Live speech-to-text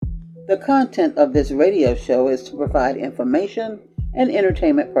The content of this radio show is to provide information and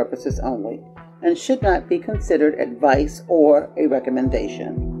entertainment purposes only and should not be considered advice or a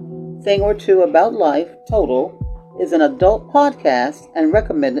recommendation. Thing or Two About Life, Total, is an adult podcast and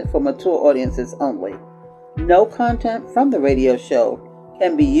recommended for mature audiences only. No content from the radio show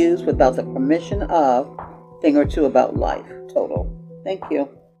can be used without the permission of Thing or Two About Life, Total. Thank you.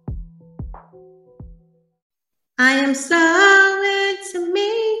 I am so into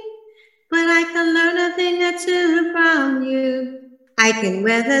me, but I can learn a thing or two from you. I can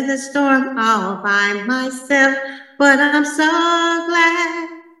weather the storm all by myself, but I'm so glad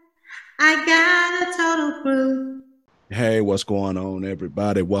I got a total crew. Hey, what's going on,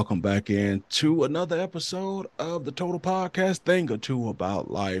 everybody? Welcome back in to another episode of the Total Podcast, Thing or Two About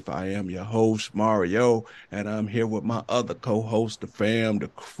Life. I am your host, Mario, and I'm here with my other co-host, the fam, the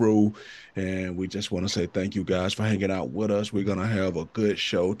crew, and we just want to say thank you guys for hanging out with us. We're going to have a good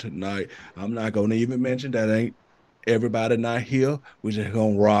show tonight. I'm not going to even mention that ain't everybody not here. We're just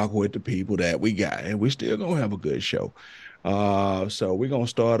going to rock with the people that we got, and we still going to have a good show. So we're going to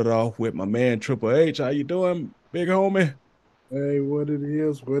start it off with my man, Triple H. How you doing, big homie? Hey, what it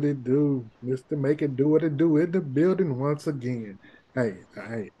is, what it do. Mr. Make It Do What It Do in the building once again. Hey,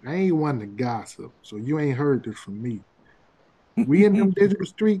 I ain't one to gossip, so you ain't heard this from me. We in them digital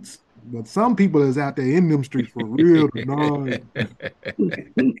streets, but some people is out there in them streets for real tonight.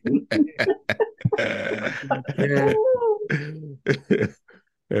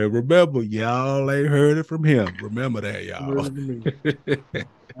 And remember, y'all ain't heard it from him. Remember that, y'all.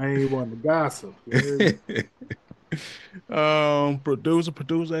 I ain't one to gossip. Producer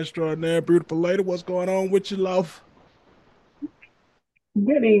extraordinaire, beautiful lady, what's going on with you, love?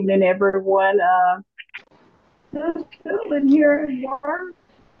 Good evening, everyone. Just chilling here at work,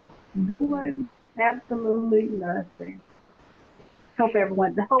 doing absolutely nothing. Hope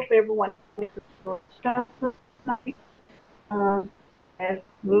everyone is tonight. As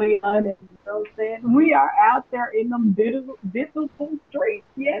Leon and Joe said, we are out there in them digital streets.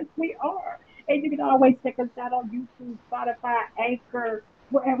 Yes, we are. And you can always check us out on YouTube, Spotify, Anchor,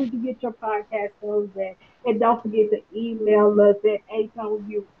 wherever you get your podcast shows at. And don't forget to email us at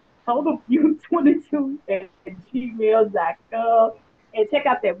totalview22 at gmail.com. And check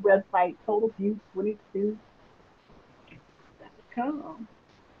out that website, totalview22.com.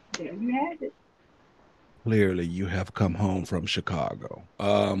 There you have it. Clearly, you have come home from Chicago.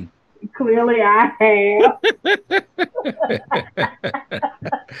 Clearly, I have.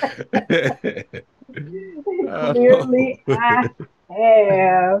 Clearly, I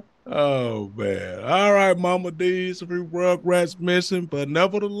have. Oh, man. All right, Mama D, 3 Rugrats missing, but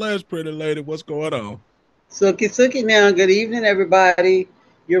nevertheless, pretty lady, what's going on? Sookie now. Good evening, everybody.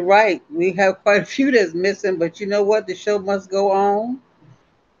 You're right. We have quite a few that's missing, but you know what? The show must go on,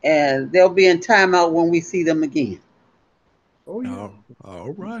 and they'll be in timeout when we see them again. Oh, yeah.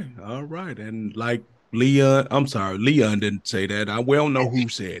 All right. And like Leon didn't say that. We don't know who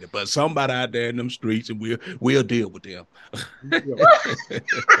said it, but somebody out there in them streets, and we'll deal with them. The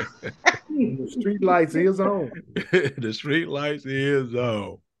street lights is on. The street lights is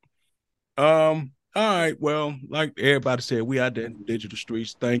on. All right. Well, like everybody said, we out there in the digital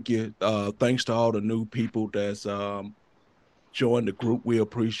streets. Thank you. Thanks to all the new people that's join the group. We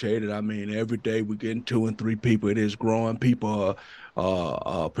appreciate it. I mean, every day we're getting 2 and 3 people. It is growing. People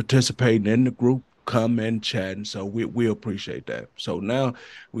are participating in the group, come and chatting. So we appreciate that. So now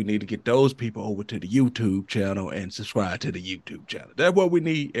we need to get those people over to the YouTube channel and subscribe to the YouTube channel. That's what we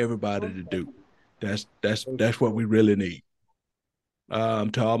need everybody to do. That's what we really need.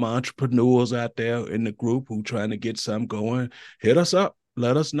 To all my entrepreneurs out there in the group who trying to get something going, hit us up.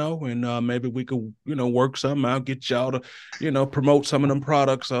 Let us know, and maybe we could, work something out, get y'all to, promote some of them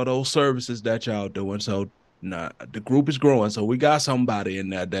products or those services that y'all doing. So, the group is growing. So we got somebody in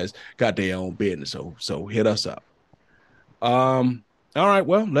there that's got their own business. So hit us up. All right,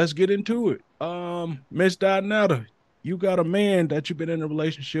 well, let's get into it. Miss Donetta, you got a man that you've been in a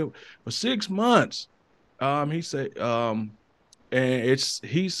relationship for 6 months. He said, and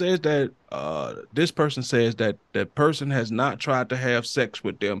he says that this person says that that person has not tried to have sex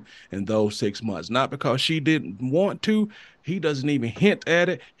with them in those 6 months, not because she didn't want to. He doesn't even hint at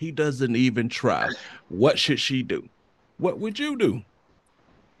it. He doesn't even try. What should she do? What would you do?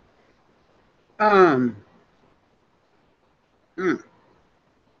 Have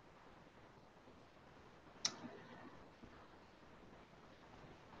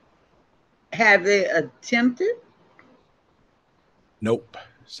they attempted? Nope.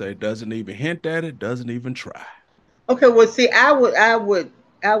 Say doesn't even hint at it, doesn't even try. Okay, well, see, I would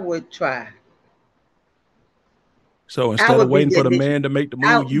try. So I instead of would be waiting for the the man to make the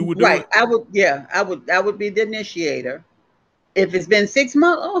I, move, you would do right. it? I would be the initiator. If it's been 6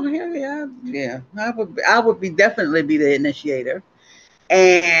 months, oh hell yeah, yeah. I would be definitely be the initiator.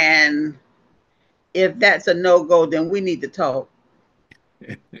 And if that's a no go, then we need to talk.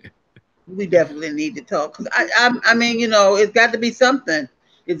 We definitely need to talk. Cause I mean, you know, it's got to be something.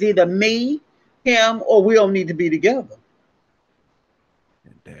 It's either me, him, or we don't need to be together.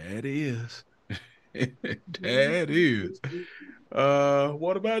 That is. That is.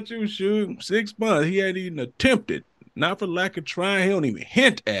 What about you, Shoot? 6 months. He ain't even attempted. Not for lack of trying. He don't even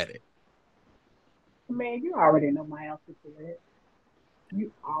hint at it. Man, you already know my answer to that.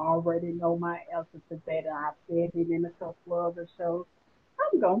 You already know my answer to that. I've said it in a couple of other shows.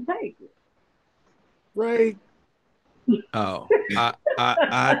 I'm gonna take it. Right. Oh,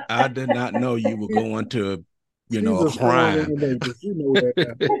 I did not know you were going to, She's a a strong crime. individual. You know that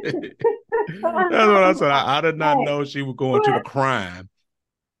now. That's what I said. I did not Hey, know she was going to the but crime.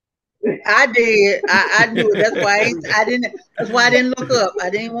 I did. I knew it. I didn't. That's why I didn't look up. I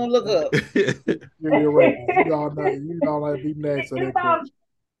didn't want to look up. You're right. You all have to be next on if that I'm question.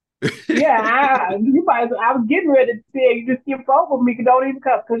 Yeah, you might. I was getting ready to tell you to skip over me, don't even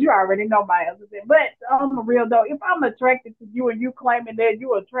come, because you already know my answer. But on the real though, if I'm attracted to you and you claiming that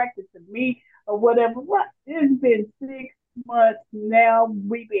you're attracted to me or whatever, what? It's been 6 months now.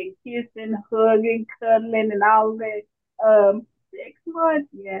 We've been kissing, hugging, cuddling, and all that. 6 months,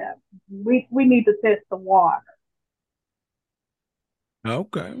 yeah. We need to test the water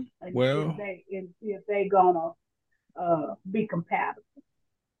Okay. and Well, if they gonna be compatible.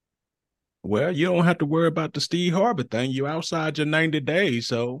 well, you don't have to worry about the Steve Harvey thing. You're outside your 90 days,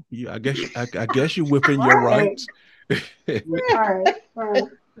 so I guess you're within your Right, rights. right, right.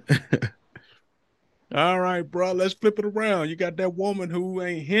 All right, bro. Let's flip it around. You got that woman who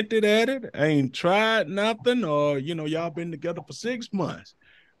ain't hinted at it, ain't tried nothing, or y'all been together for 6 months.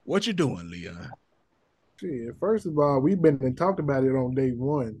 What you doing, Leon? Shit, first of all, we've been and talked about it on day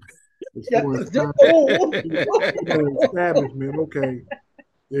one. As far as Oh. establishment, okay.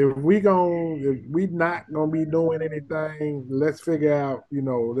 If we not gonna be doing anything, let's figure out,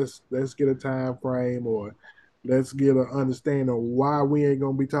 let's get a time frame, or let's get an understanding of why we ain't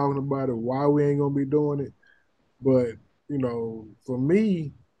gonna be talking about it, why we ain't gonna be doing it. But, for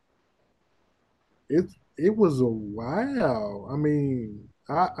me, it was a while. I mean,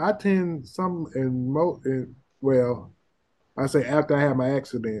 I tend some and well, I say after I had my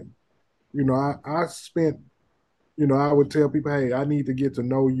accident, I spent, I would tell people, hey, I need to get to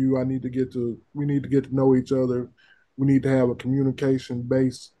know you. We need to get to know each other. We need to have a communication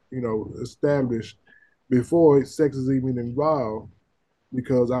base, established before sex is even involved,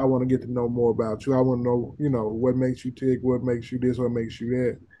 because I want to get to know more about you. I want to know, what makes you tick, what makes you this, what makes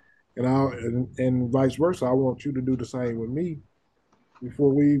you that. And vice versa. I want you to do the same with me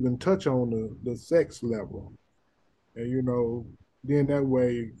before we even touch on the sex level. And then that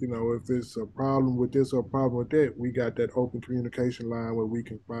way, if it's a problem with this or a problem with that, we got that open communication line where we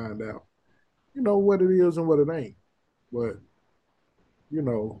can find out, what it is and what it ain't. But, you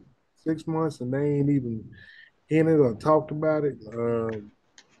know, 6 months and they ain't even in it or talked about it.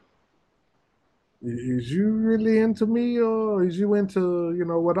 Is you really into me, or is you into,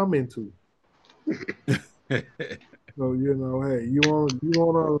 what I'm into? So, hey, you want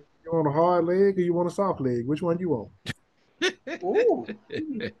a hard leg or you want a soft leg? Which one you want? Ooh.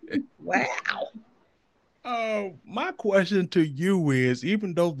 Wow. My question to you is,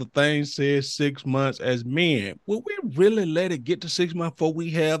 even though the thing says 6 months as men, will we really let it get to 6 months before we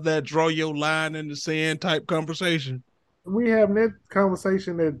have that draw your line in the sand type conversation? We having that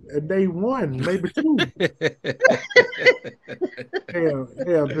conversation at day one, maybe two. Hell,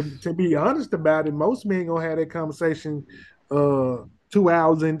 to be honest about it, most men gonna have that conversation 2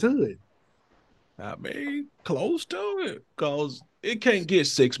 hours into it. I mean, close to it, because it can't get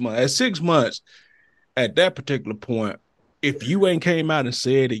 6 months. At 6 months, at that particular point, if you ain't came out and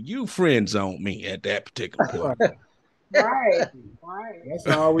said it, you friend zone me at that particular point. Right. Right, right. That's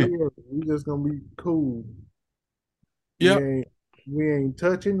all we are. We just gonna be cool. We Yep. ain't we ain't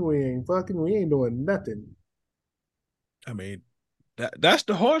touching, we ain't fucking, we ain't doing nothing. I mean, that's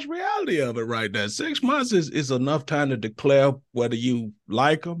the harsh reality of it right there. 6 months is enough time to declare whether you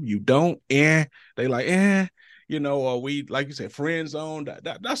like them, you don't, they like, or we, like you said, friend zone.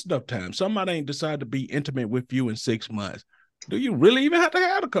 That's enough time. Somebody ain't decide to be intimate with you in 6 months. Do you really even have to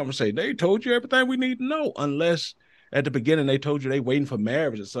have a conversation? They told you everything we need to know, unless at the beginning they told you they waiting for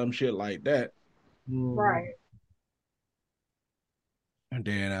marriage or some shit like that. Mhm. Right. And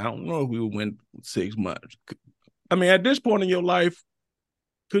then I don't know if we went 6 months. I mean, at this point in your life,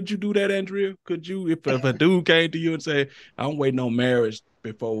 Could you do that, Andrea? Could you, if a dude came to you and say, "I'm waiting on marriage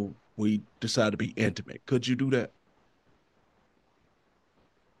before we decide to be intimate," could you do that?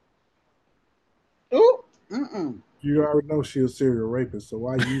 Ooh, mm-mm. You already know she a serial rapist, so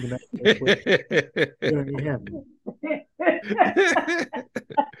why you even ask that question? It ain't happening.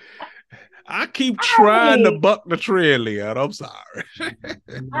 I keep I trying to mean, buck the trend, Leon. I'm sorry.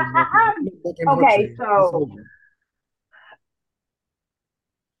 okay, so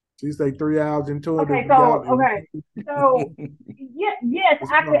She say 3 hours into it. okay, If so y'all, okay, so yeah, yes,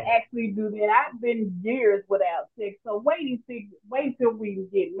 it's I could wrong. actually do that. I've been years without sex, so wait till we can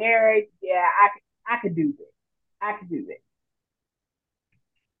get married. Yeah, I could do that. I could do that.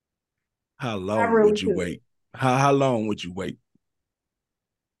 How I long really would you could. wait? How long would you wait?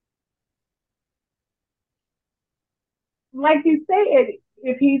 Like you said,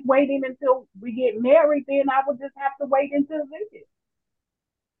 if he's waiting until we get married, then I would just have to wait until then.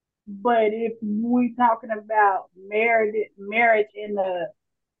 But if we talking about marriage in the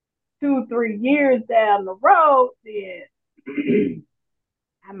 2, 3 years down the road, then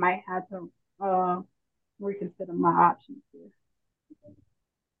I might have to reconsider my options here.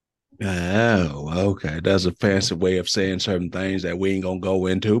 Oh, okay. That's a fancy way of saying certain things that we ain't gonna go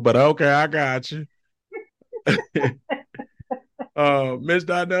into, but okay, I got you. Miss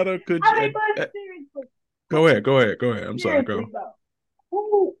Donetta, could I you mean, but seriously, go ahead. I'm sorry, seriously go. though,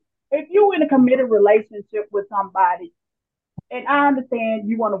 who if you in a committed relationship with somebody, and I understand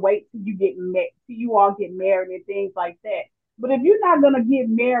you want to wait till till you all get married and things like that. But if you're not gonna get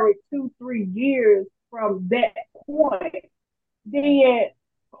married 2, 3 years from that point, then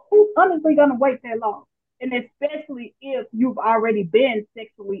who's honestly gonna wait that long? And especially if you've already been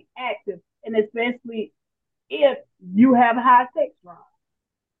sexually active, and especially if you have high sex drive,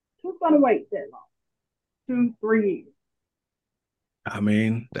 who's gonna wait that long? 2, 3 years. I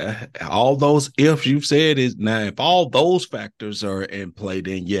mean, all those ifs you've said is now, if all those factors are in play,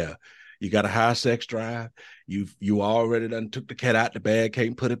 then yeah, you got a high sex drive. You already done took the cat out the bag,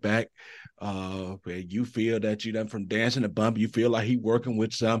 can't put it back. You feel that you done from dancing to bump, you feel like he working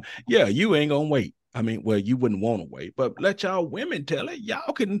with some. Yeah, you ain't gonna wait. I mean, well, you wouldn't want to wait, but let y'all women tell it.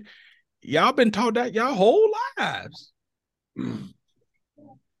 Y'all been taught that y'all whole lives.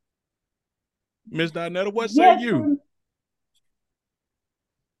 Miss Donetta, what say Yes, you?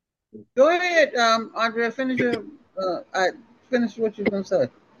 Go ahead, Andrea. I finish what you're gonna say.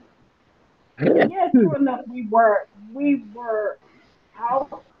 yes, true enough, we were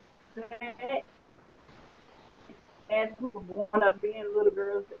out as we were growing up being little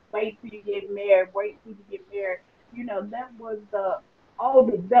girls, wait till you get married, wait till you get married. That was the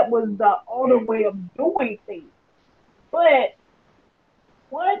older way of doing things. But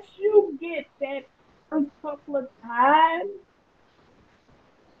once you get that first couple of times,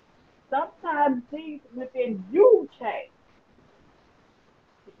 sometimes things within you change.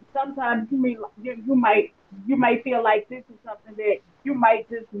 Sometimes you may feel like this is something that you might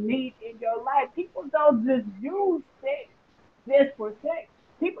just need in your life. People don't just use sex just for sex.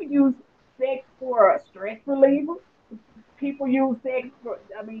 People use sex for a stress reliever. People use sex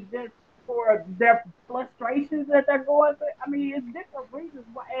just for their frustrations that they're going through. I mean, it's different reasons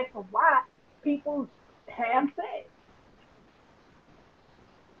why as to why people have sex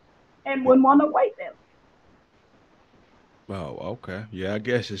and wouldn't want to wait that Oh, okay. Yeah, I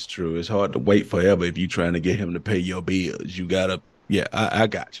guess it's true. It's hard to wait forever if you're trying to get him to pay your bills. You gotta, yeah, I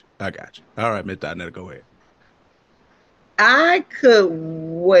got you. I got you. All right, Miss Donetta, go ahead. I could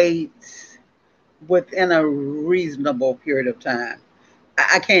wait within a reasonable period of time.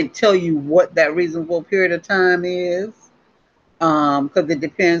 I can't tell you what that reasonable period of time is, because it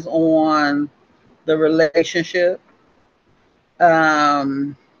depends on the relationship.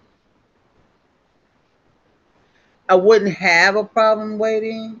 Um, I wouldn't have a problem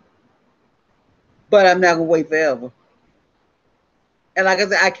waiting, but I'm not gonna wait forever. And like I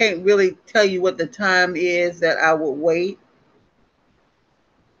said, I can't really tell you what the time is that I would wait,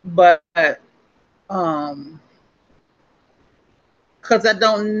 but um, because I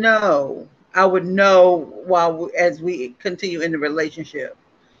don't know, I would know as we continue in the relationship,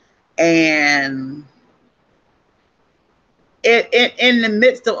 and in the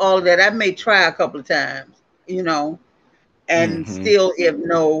midst of all of that, I may try a couple of times, you know, and Mm-hmm. still, if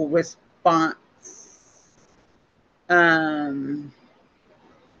no response, um,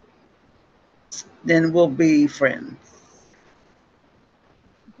 then we'll be friends.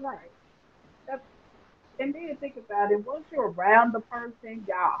 right. That's, and then think about it. Once you're around the person,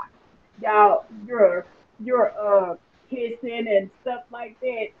 y'all, you're kissing and stuff like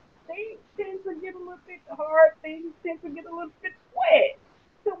that. Things tend to get a little bit hard. Things tend to get a little bit wet.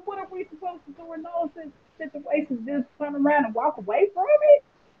 So what are we supposed to do in those situations? Just turn around and walk away from it?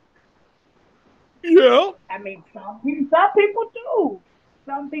 Yeah. I mean, some people do.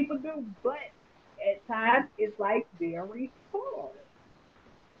 Some people do, but at times it's like very hard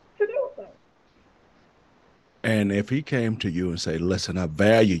to do so. And if he came to you and say, listen, I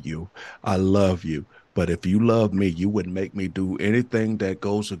value you, I love you, but if you love me, you wouldn't make me do anything that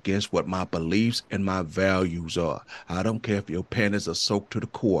goes against what my beliefs and my values are. I don't care if your panties are soaked to the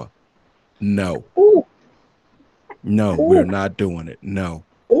core. No, Ooh, no, we're ooh, not doing it. No.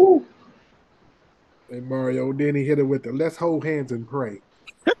 ooh. Hey Mario, then he hit it with the let's hold hands and pray.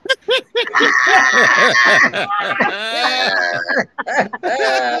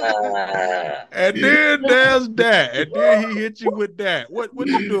 And then there's that. And then he hit you with that. What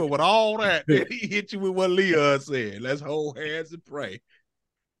you doing with all that? Then he hit you with what Leon said. Let's hold hands and pray.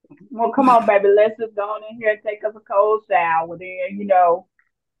 Well, come on, baby. Let's just go on in here and take us a cold shower. Then,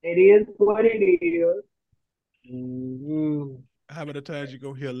 it is what it is. Mm-hmm. How many times you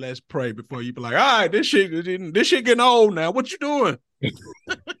go hear let's pray before you be like, all right, this shit getting old now. What you doing?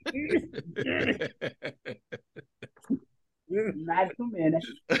 Not too many.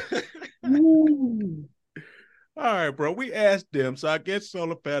 All right, bro. We asked them, so I guess it's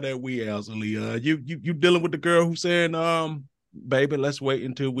only fair that we answer, Leon. You dealing with the girl who's saying, baby, let's wait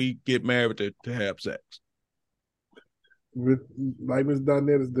until we get married to have sex. Like Ms.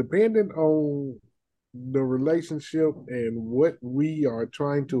 Donnette, is dependent on the relationship and what we are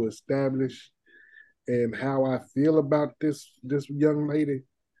trying to establish and how I feel about this young lady.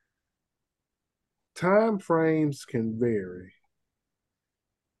 Time frames can vary,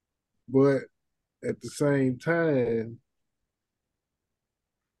 but at the same time,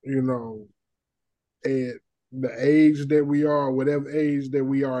 at the age that we are, whatever age that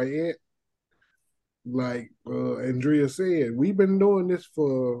we are at, like Andrea said, we've been doing this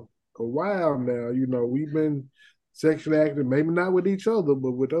for a while now. We've been sexually active, maybe not with each other,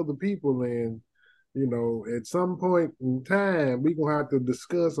 but with other people. And, at some point in time, we're going to have to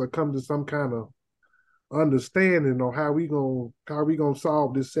discuss or come to some kind of understanding on how we gonna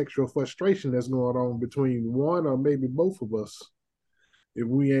solve this sexual frustration that's going on between one or maybe both of us if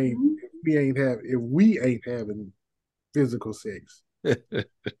we ain't having physical sex.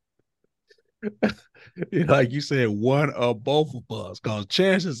 Like you said, one or both of us, because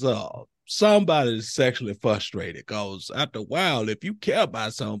chances are somebody is sexually frustrated. Because after a while, if you care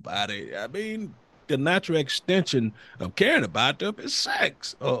about somebody, I mean, the natural extension of caring about them is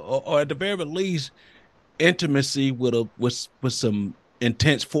sex, or at the very least, intimacy with some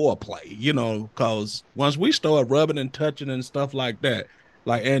intense foreplay. Because once we start rubbing and touching and stuff like that,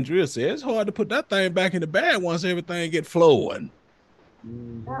 like Andrea said, it's hard to put that thing back in the bag once everything get flowing.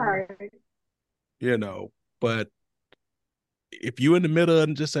 Mm-hmm. All right. But if you in the middle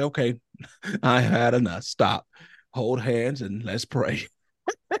and just say, okay, I had enough, stop, hold hands and let's pray.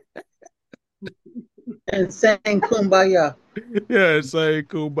 And sing kumbaya. Yeah, say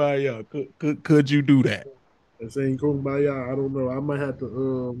kumbaya. Could you do that? And saying kumbaya, I don't know. I might have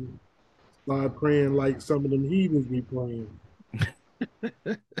to start praying like some of them heathens be praying.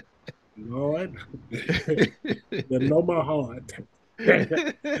 Lord, you know my heart.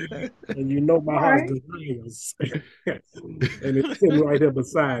 And you know my heart's desires. And it's sitting right here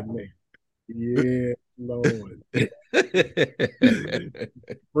beside me. Yeah, Lord.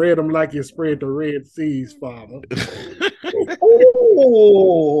 Spread them like you spread the Red Seas, Father.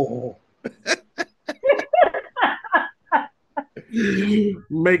 Oh.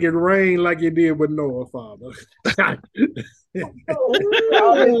 Make it rain like you did with Noah, Father.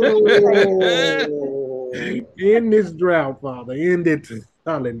 In this drought, Father. End it.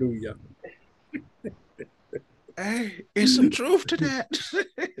 Hallelujah. Hey, it's some truth to that.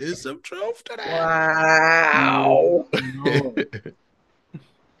 It's some truth to that. Wow.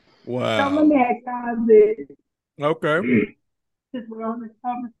 Wow. So let me ask y'all this. Okay. Since we're on this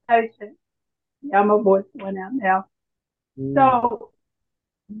conversation, yeah, my voice went out now. So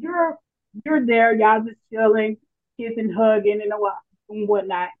you're there, y'all just chilling, kissing, hugging, and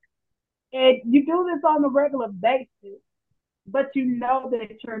whatnot. And you do this on a regular basis, but you know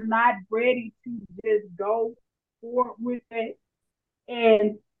that you're not ready to just go forward with it.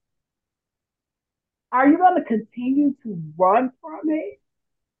 And are you going to continue to run from it?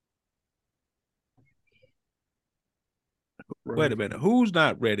 Wait a minute. Who's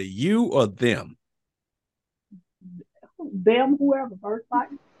not ready? You or them? Them, whoever, first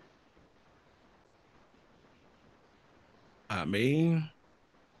time. I mean,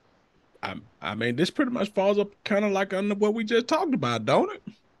 this pretty much falls up kind of like under what we just talked about, don't it?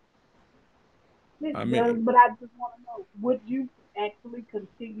 But I just want to know, would you actually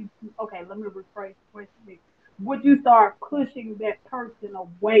continue to, okay, let me rephrase the question. Would you start pushing that person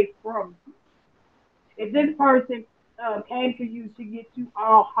away from you? If this person came to you to get you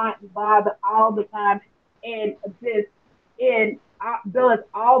all hot and bothered all the time and just and does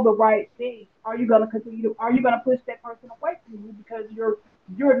all the right things, are you gonna continue to? Are you gonna push that person away from you because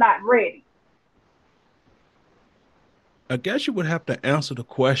you're not ready? I guess you would have to answer the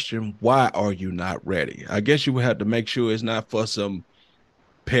question, why are you not ready? I guess you would have to make sure it's not for some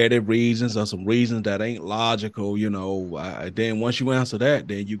petty reasons or some reasons that ain't logical, then once you answer that,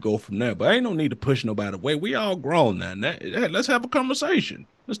 then you go from there. But ain't no need to push nobody away. We all grown now. Let's have a conversation.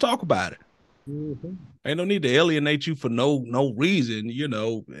 Let's talk about it. Mm-hmm. Ain't no need to alienate you for no reason.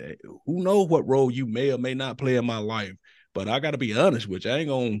 Who knows what role you may or may not play in my life. But I got to be honest with you. I ain't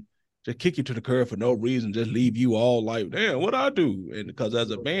gonna just kick you to the curb for no reason. Just leave you all like, damn, what I do? And because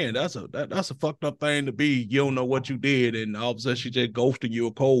as a man, that's a fucked up thing to be. You don't know what you did, and all of a sudden she just ghosting you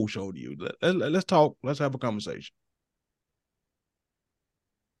or cold showed you. Let's talk. Let's have a conversation.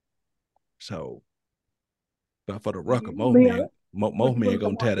 So, but for the record, most Leah, men, most would you men push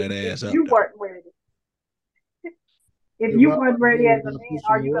gonna someone tear that if ass up you though. weren't ready? If If you I weren't ready was as a gonna man, push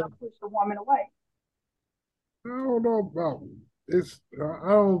are them you away, gonna push the woman away? I don't know about it's. I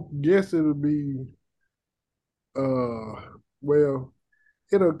don't guess it'll be. Well,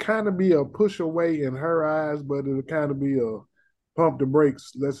 it'll kind of be a push away in her eyes, but it'll kind of be a pump the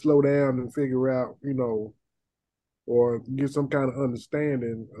brakes. Let's slow down and figure out, or get some kind of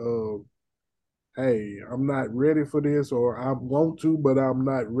understanding of, hey, I'm not ready for this, or I want to, but I'm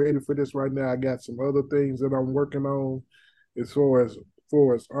not ready for this right now. I got some other things that I'm working on, as far as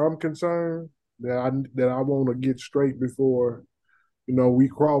I'm concerned, that I want to get straight before we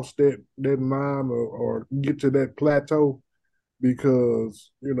cross that line, or get to that plateau,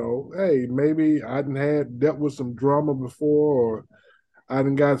 because hey, maybe I didn't had dealt with some drama before, or I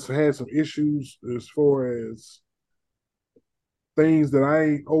didn't had some issues as far as things that I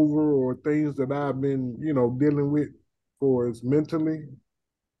ain't over, or things that I've been dealing with for as mentally,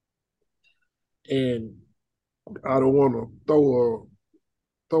 and I don't want to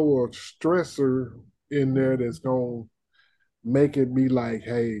throw a stressor in there that's gonna make it be like,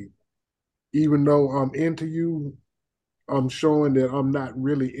 hey, even though I'm into you, I'm showing that I'm not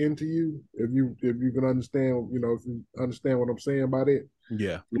really into you. If you can understand, if you understand what I'm saying by that.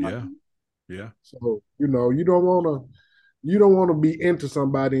 Yeah, Like, yeah, yeah. so you don't want to be into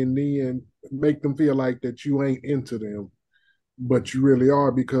somebody and then make them feel like that you ain't into them, but you really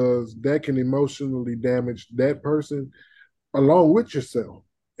are, because that can emotionally damage that person along with yourself.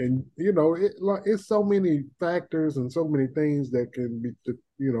 And it's so many factors and so many things that can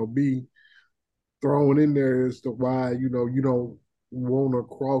be thrown in there as to why you don't want to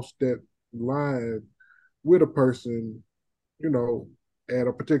cross that line with a person. you know at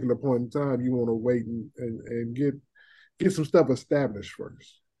a particular point in time, you want to wait and get some stuff established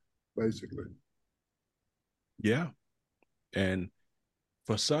first, basically. Yeah. And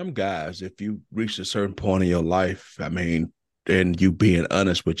for some guys, if you reach a certain point in your life, I mean, and you being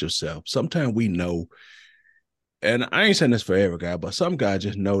honest with yourself, sometimes we know, and I ain't saying this for every guy, but some guys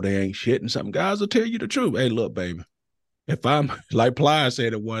just know they ain't shit, and some guys will tell you the truth. Hey, look, baby, if I'm like Plies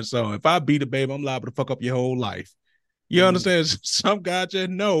said in one song, if I beat a baby, I'm liable to fuck up your whole life. You understand? Some guys just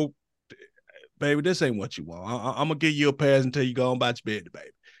know, baby, this ain't what you want. I'm gonna give you a pass until you go on about your bed, baby,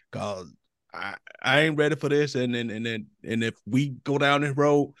 cause I ain't ready for this. And if we go down this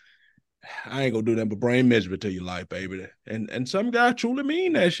road, I ain't gonna do that but brain misery to your life, baby. And some guys truly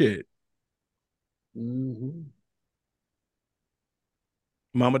mean that shit. Mm-hmm.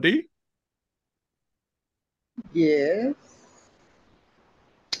 Mama D? Yes.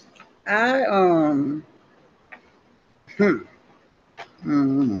 I hmm,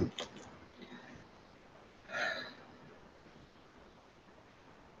 hmm,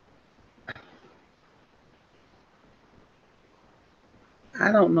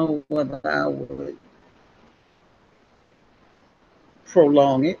 I don't know whether I would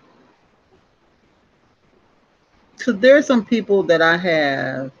prolong it. So there's some people that I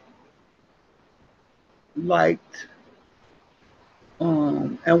have liked,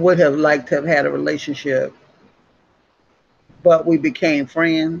 and would have liked to have had a relationship, but we became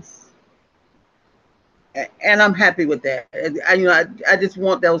friends, and I'm happy with that. I just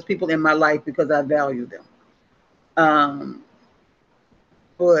want those people in my life because I value them. Um,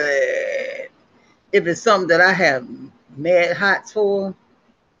 but if it's something that I have mad hots for,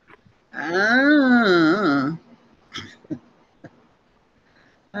 uh,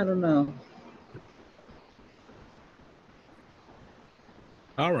 I don't know.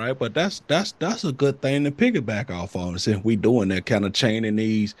 All right, but that's a good thing to piggyback off on since we doing that kind of chaining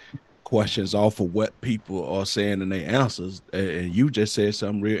these questions off of what people are saying and their answers. And you just said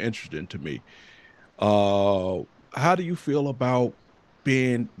something real interesting to me. Uh, how do you feel about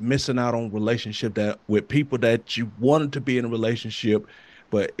being missing out on relationship that with people that you wanted to be in a relationship,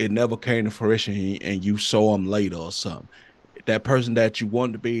 but it never came to fruition and you saw them later or something? That person that you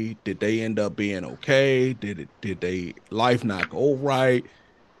wanted to be, did they end up being okay? Did they life not go right?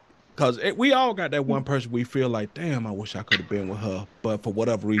 Because we all got that one person we feel like, damn, I wish I could have been with her, but for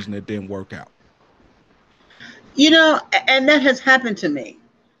whatever reason, it didn't work out. And that has happened to me.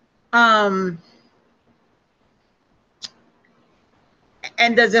 Um,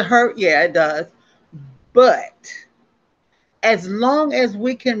 and does it hurt? Yeah, it does. But as long as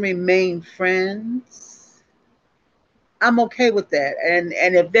we can remain friends, I'm okay with that. And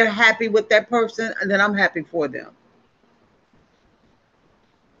if they're happy with that person, then I'm happy for them.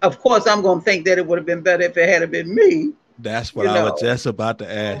 Of course, I'm going to think that it would have been better if it had been me. That's what You I was know. just about to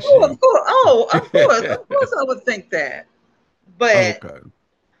ask Oh, you. of course. Oh, of course, I would think that. But Okay.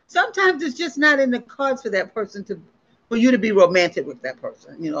 sometimes it's just not in the cards for that person to, for you to be romantic with that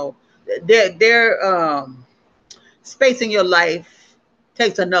person. Their space in your life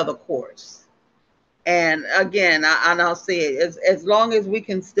takes another course. And again, I'll say it as long as we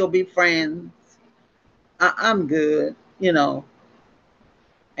can still be friends, I'm good.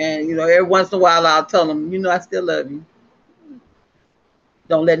 And every once in a while I'll tell them, I still love you.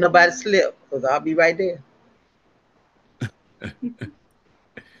 Don't let nobody slip, because I'll be right there.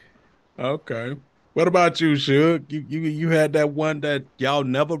 Okay. What about you, Suge? You had that one that y'all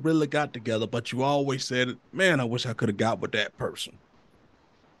never really got together, but you always said, "Man, I wish I could have got with that person."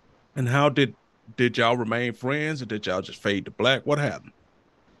 And how did y'all remain friends, or did y'all just fade to black? What happened?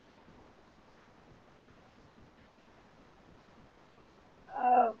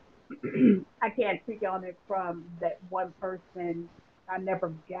 Uh, I can't speak on it from that one person I never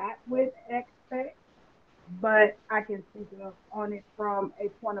got with expect, but I can speak on it from a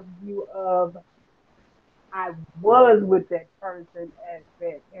point of view of I was with that person at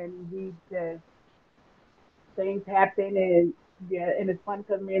that, and we just things happen, and yeah, and it's funny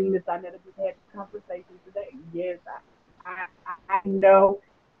because me and Miss Arnetta just had this conversation today. Yes, I know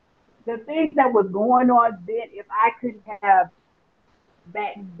the things that was going on then. If I could have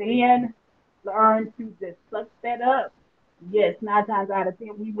back then learned to just suck that up, yes, 9 times out of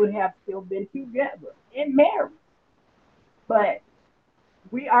 10 we would have still been together and married. But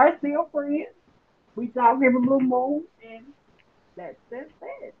we are still friends. We talk every blue moon, and that's just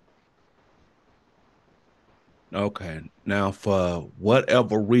it. Okay. Now, for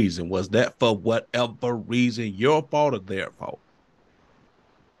whatever reason, was that for whatever reason your fault or their fault?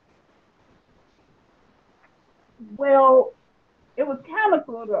 Well, it was kind of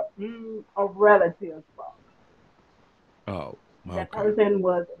sort of a relative's fault. Oh, That okay. person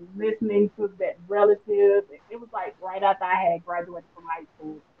was listening to that relative. It was like right after I had graduated from high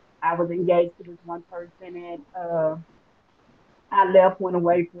school. I was engaged to this one person, and I left, went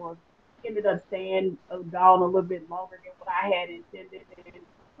away for, ended up staying gone a little bit longer than what I had intended. And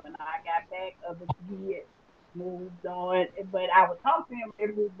when I got back, he had moved on. But I would talk to him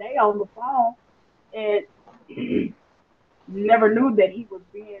every day on the phone, and never knew that he was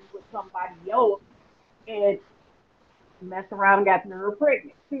being with somebody else. And messed around and got her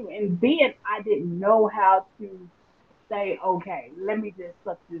pregnant too. And then I didn't know how to say, okay, let me just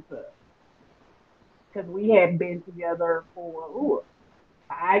suck this up. Because we had been together for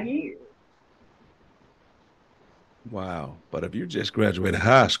 5 years. Wow. But if you just graduated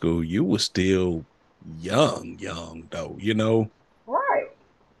high school, you were still young though, you know? Right.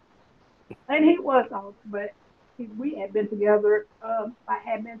 And he was on, but we had been together, I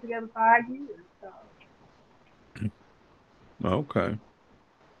had been together 5 years. So Okay.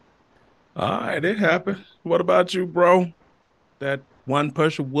 All right, it happened. What about you, bro? That one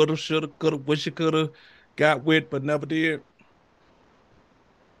person woulda, shoulda, coulda, wish you coulda got with, but never did.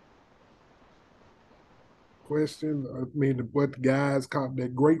 Question. I mean, what the guys called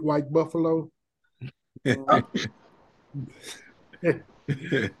that great white buffalo. Oh,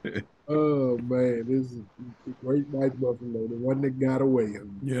 Oh man, this is the great white buffalo, the one that got away.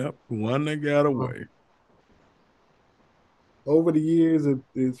 Yep, one that got Uh, away. over the years,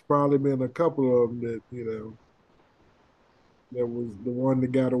 it's probably been a couple of them that that was the one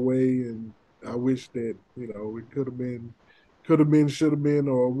that got away, and I wish that it could have been, should have been,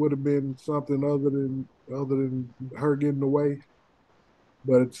 or would have been something other than her getting away.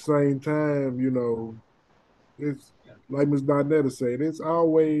 But at the same time, it's like Ms. Donetta said, it's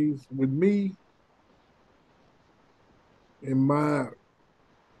always with me in my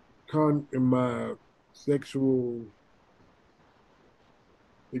in my sexual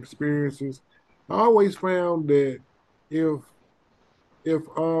experiences, I always found that if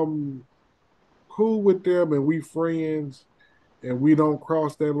I'm cool with them and we friends and we don't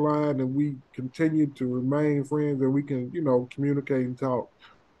cross that line and we continue to remain friends and we can, communicate and talk,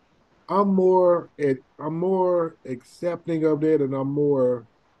 I'm more accepting of that and I'm more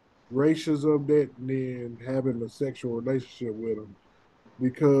gracious of that than having a sexual relationship with them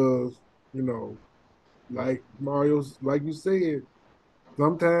because, you know, like you said,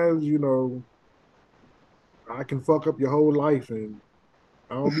 sometimes, I can fuck up your whole life and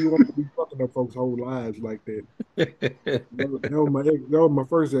I don't be wanting to be fucking up folks' whole lives like that. That was my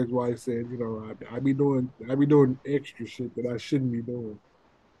first ex-wife said, I be doing extra shit that I shouldn't be doing.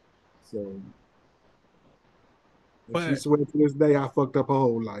 So and she But swear to this day I fucked up her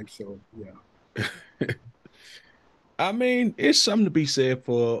whole life. So yeah. I mean, it's something to be said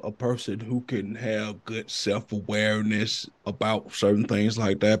for a person who can have good self-awareness about certain things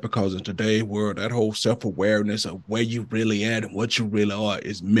like that, because in today's world, that whole self-awareness of where you really at and what you really are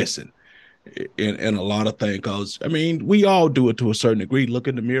is missing in a lot of things. Because I mean, we all do it to a certain degree. Look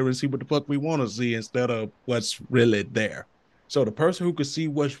in the mirror and see what the fuck we want to see instead of what's really there. So the person who can see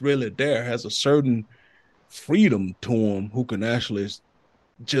what's really there has a certain freedom to them who can actually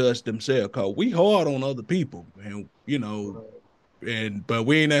judge themselves. Cause we hard on other people, and but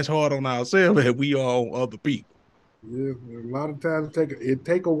we ain't as hard on ourselves as we are on other people. Yeah, a lot of times it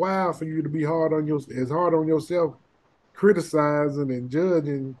take a while for you to be hard on yourself, criticizing and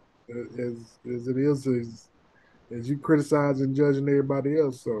judging as it is as you criticizing and judging everybody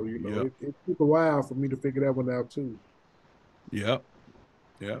else. So Yep. it took a while for me to figure that one out too. Yep.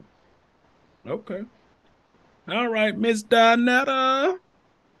 Yep. Okay. All right, Miss Donetta.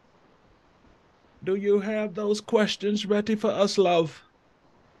 Do you have those questions ready for us, love?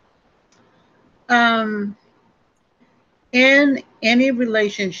 Um, in any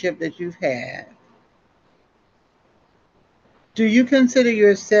relationship that you've had, do you consider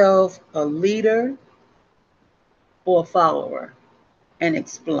yourself a leader or a follower? And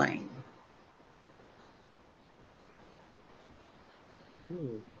explain.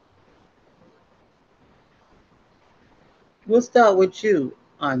 Hmm. We'll start with you,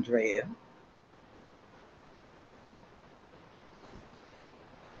 Andrea.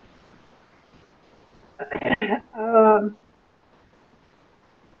 um,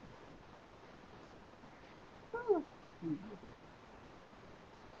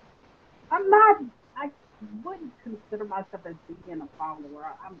 I'm not. I wouldn't consider myself as being a follower.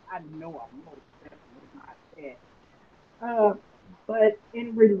 I know I'm most definitely not that. But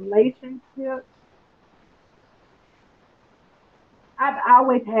in relationships, I've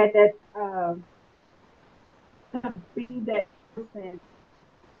always had that to be that person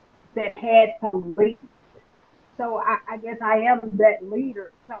that had to lead. So I guess I am that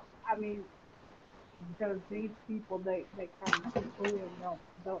leader. So I mean, because these people they come too free and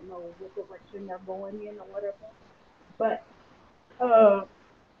don't know what direction they're going in or whatever. But uh,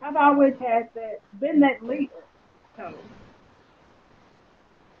 I've always had that been that leader. So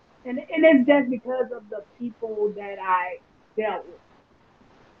and it's just because of the people that I dealt with.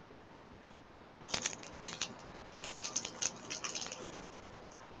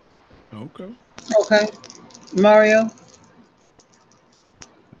 Okay. Okay. Mario?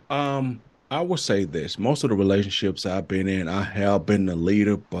 Um, I would say this. Most of the relationships I've been in, I have been the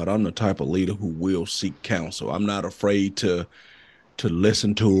leader, but I'm the type of leader who will seek counsel. I'm not afraid to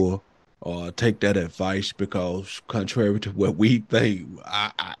listen to her or take that advice, because contrary to what we think,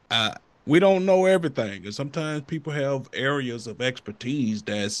 we don't know everything. And sometimes people have areas of expertise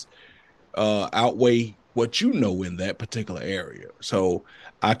that's outweigh what you know in that particular area. So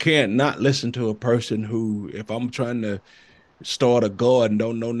I can't not listen to a person who, if I'm trying to start a garden,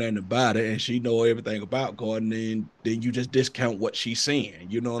 don't know nothing about it, and she know everything about gardening, then you just discount what she's saying.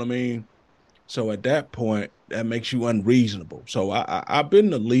 You know what I mean? So at that point, that makes you unreasonable. So I've been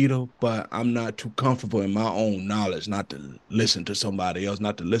the leader, but I'm not too comfortable in my own knowledge not to listen to somebody else,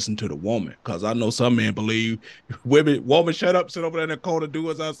 not to listen to the woman, because I know some men believe woman, shut up, sit over there in the corner,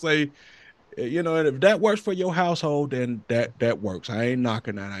 do as I say. And if that works for your household, then that works. I ain't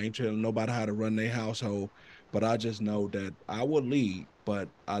knocking that. I ain't telling nobody how to run their household, but I just know that I will lead, but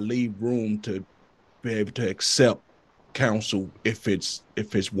I leave room to be able to accept counsel if it's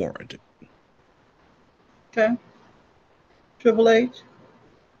warranted. Okay. Triple H?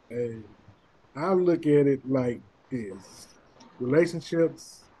 Hey, I look at it like this.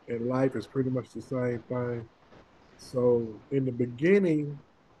 Relationships and life is pretty much the same thing. So in the beginning,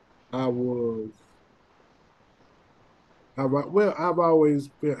 I was I've always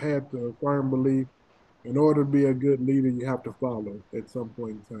had the firm belief in order to be a good leader, you have to follow at some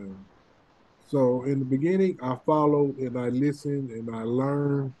point in time. So in the beginning, I followed and I listened and I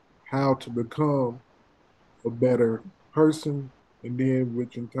learned how to become a better person, and then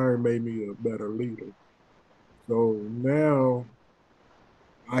which in turn made me a better leader. So now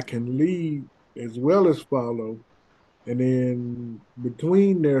I can lead as well as follow, and then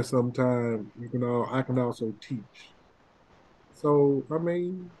between there, sometime I can also teach. So I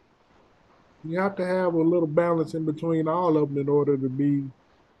mean, you have to have a little balance in between all of them in order to be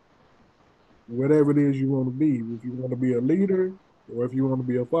whatever it is you want to be. If you want to be a leader or if you want to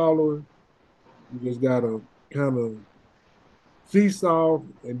be a follower, you just gotta kind of seesaw,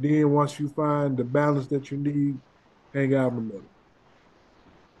 and then once you find the balance that you need, hang out in the middle.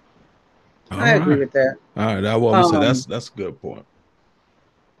 All I agree right. with that. All right. I want to say Um, that's a good point.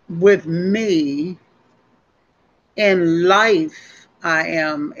 with me in life, I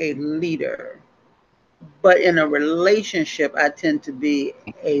am a leader, but in a relationship, I tend to be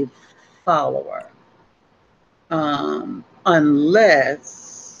a follower.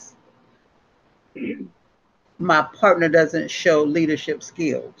 Unless my partner doesn't show leadership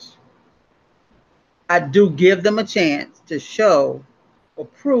skills. I do give them a chance to show or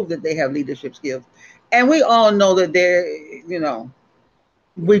prove that they have leadership skills. And we all know that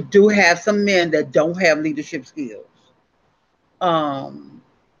we do have some men that don't have leadership skills. Um,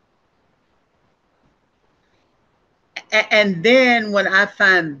 and then when I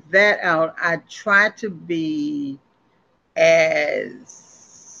find that out, I try to be as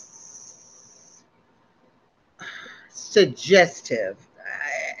suggestive,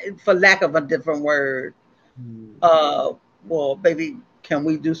 for lack of a different word. Uh, well, baby, can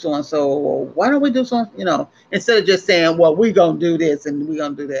we do so and so? Or why don't we do so? Instead of just saying, well, we're going to do this and we're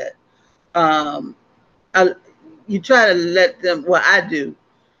going to do that. Um, I, you try to let them, well, I do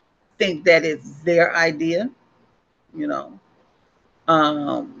think that it's their idea, you know.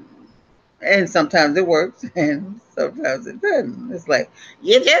 Um, and sometimes it works and sometimes it doesn't. It's like,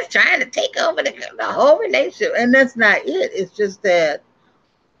 you're just trying to take over the whole relationship. And that's not it. It's just that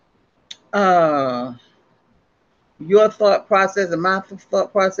uh, your thought process and my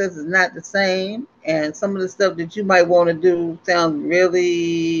thought process is not the same. And some of the stuff that you might want to do sounds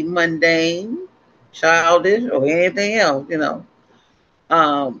really mundane, childish, or anything else.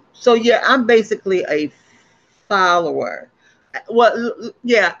 So yeah, I'm basically a follower. Well,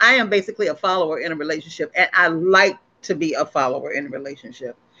 yeah, I am basically a follower in a relationship, and I like to be a follower in a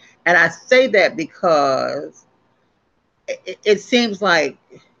relationship. And I say that because it seems like,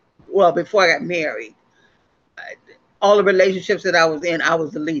 well, before I got married, all the relationships that I was in, I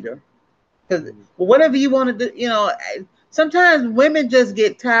was the leader. Because whatever you want to do, sometimes women just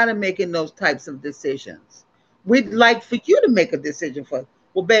get tired of making those types of decisions. We'd like for you to make a decision for,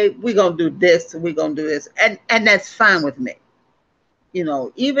 well, babe, we're gonna do this, we're gonna do this, and that's fine with me.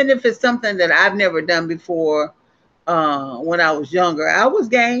 Even if it's something that I've never done before. When I was younger, I was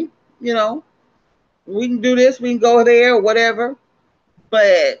game. You know, we can do this, we can go there, whatever.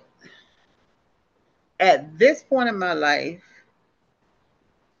 But at this point in my life,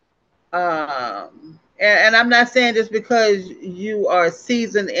 and I'm not saying just because you are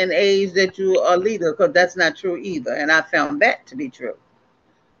seasoned in age that you are a leader, because that's not true either. And I found that to be true.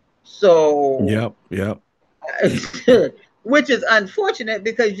 So, Yep. which is unfortunate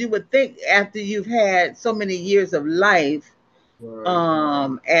because you would think after you've had so many years of life,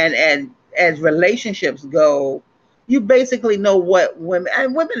 Right. And as relationships go, you basically know what women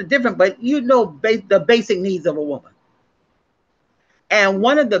are different, but the basic needs of a woman. And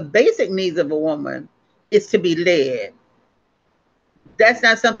one of the basic needs of a woman is to be led. That's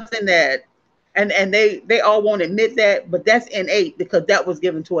not something that, and they all won't admit that, but that's innate because that was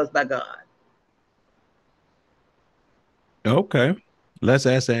given to us by God. Okay. Let's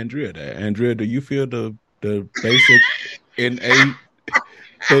ask Andrea that. Andrea, do you feel the basic innate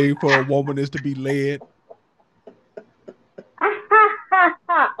thing for a woman is to be led?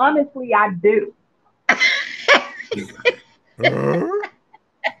 Honestly, I do.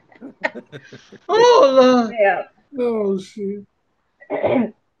 Oh Lord. Yeah. Oh shit.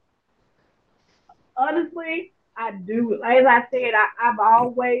 Honestly, I do. As I said, I've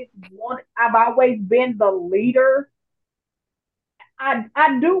always been the leader.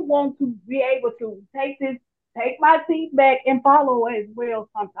 I do want to be able to take my seat back and follow as well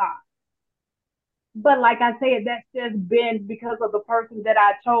sometimes. But like I said, that's just been because of the person that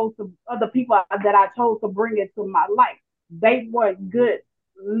I chose to, of the people that I chose to bring into my life. They weren't good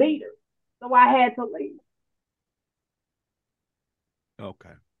leaders, so I had to leave.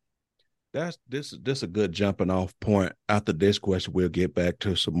 Okay. This a good jumping off point. After this question, we'll get back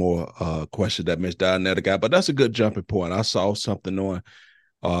to some more questions that Miss Dinetta got. But that's a good jumping point. I saw something on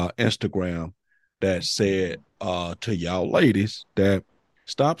Instagram that said to y'all ladies that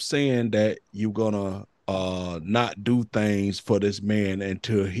stop saying that you're gonna not do things for this man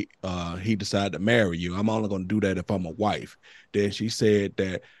until he decide to marry you. I'm only gonna do that if I'm a wife. Then she said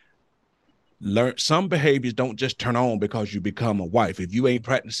that learn some behaviors don't just turn on because you become a wife. If you ain't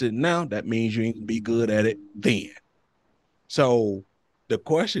practicing now, that means you ain't gonna be good at it then. So the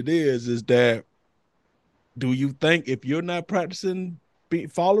question is that do you think if you're not practicing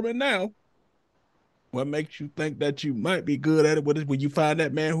following now, what makes you think that you might be good at it when you find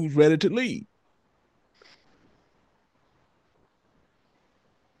that man who's ready to lead?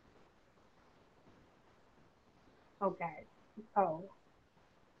 Okay. Oh,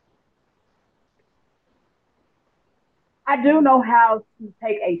 I do know how to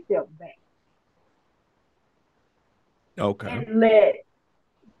take a step back Okay. and let.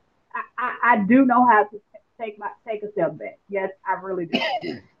 I do know how to take a step back. Yes, I really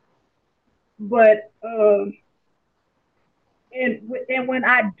do. But and when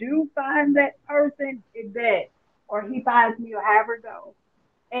I do find that person that, or he finds me, or however it goes,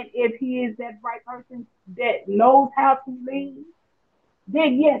 and if he is that right person that knows how to lead,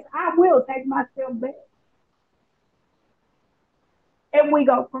 then yes, I will take my step back, and we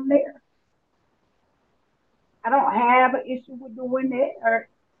go from there. I don't have an issue with doing that or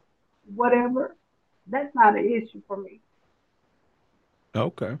whatever. That's not an issue for me.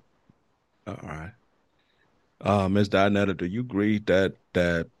 Okay. All right. Ms. Dinetta, do you agree that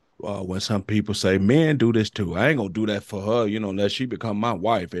when some people say men do this too, I ain't gonna do that for her, unless she become my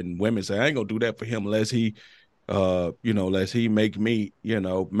wife, and women say I ain't gonna do that for him unless he unless he make me,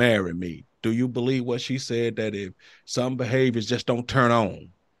 marry me. Do you believe what she said that if some behaviors just don't turn on,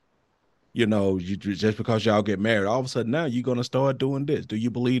 you just because y'all get married, all of a sudden now you're gonna start doing this? Do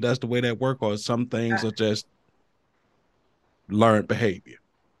you believe that's the way that work, or some things are just learned behavior?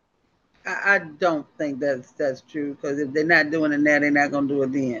 I don't think that's true, because if they're not doing it now, they're not going to do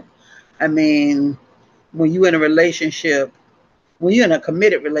it then. I mean, when you're in a relationship, when you're in a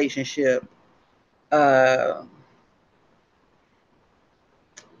committed relationship, uh,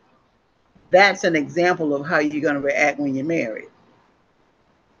 that's an example of how you're going to react when you're married.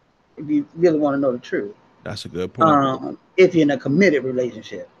 If you really want to know the truth, that's a good point. If you're in a committed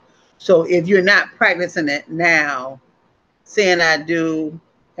relationship, so if you're not practicing it now, saying I do,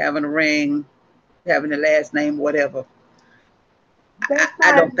 having a ring, having the last name, whatever,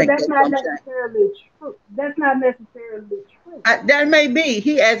 I don't think That's that's not going to change. necessarily true. That's not necessarily true. That may be.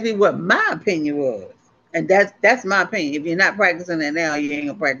 He asked me what my opinion was, and that's my opinion. If you're not practicing it now, you ain't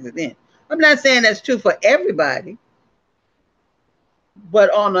gonna practice it then. I'm not saying that's true for everybody,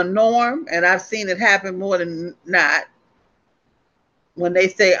 but on a norm, and I've seen it happen more than not. When they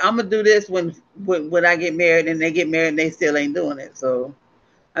say I'm gonna do this when I get married, and they get married, and they still ain't doing it. So,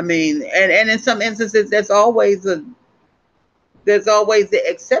 I mean, and in some instances, there's always the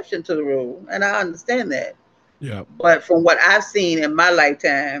exception to the rule, and I understand that. Yeah. But from what I've seen in my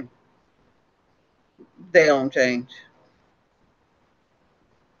lifetime, they don't change.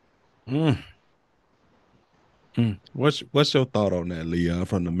 Mm. What's your thought on that, Leon,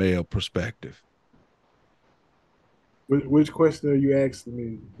 from the male perspective? Which question are you asking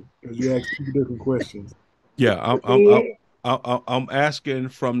me? Because you asked two different questions. Yeah, I'm asking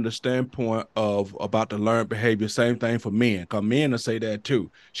from the standpoint of about the learned behavior. Same thing for men, because men will say that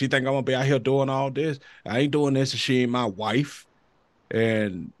too. She think I'm gonna be out here doing all this. I ain't doing this if she ain't my wife.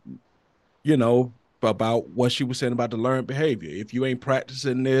 And about what she was saying about the learned behavior. If you ain't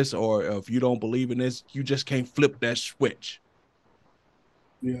practicing this, or if you don't believe in this, you just can't flip that switch.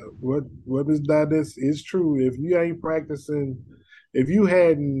 Yeah, what is that? This is true. If you ain't practicing, if you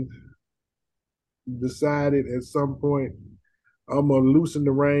hadn't decided at some point, I'm gonna loosen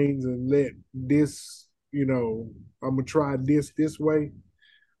the reins and let this, I'm gonna try this way,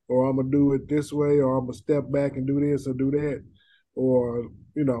 or I'm gonna do it this way, or I'm gonna step back and do this or do that, or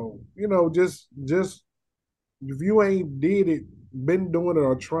just if you ain't did it, been doing it,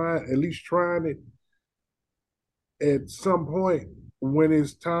 or trying at least trying it, at some point when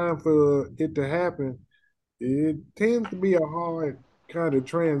it's time for it to happen, it tends to be a hard kind of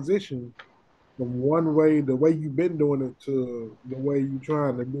transition from one way, the way you've been doing it, to the way you're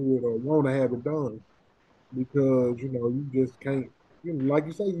trying to do it or want to have it done. Because you just can't, like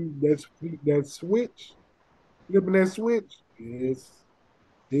you say, that switch, flipping that switch, it's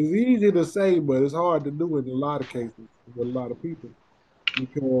easy to say, but it's hard to do in a lot of cases with a lot of people,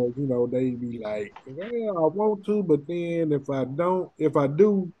 because they be like, well, I want to, but then if I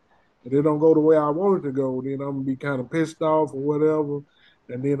do, and it don't go the way I want it to go, then I'm gonna be kind of pissed off or whatever.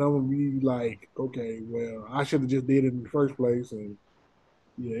 And then I'm gonna be like, okay, well, I should have just did it in the first place. And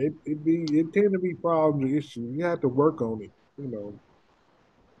yeah, it tend to be problems and issues. You have to work on it,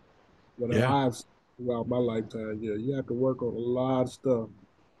 What Yeah. I've throughout my lifetime, yeah, you have to work on a lot of stuff.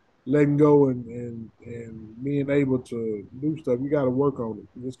 Letting go and being able to do stuff, you got to work on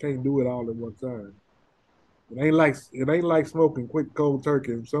it. You just can't do it all at one time. It ain't like smoking quick cold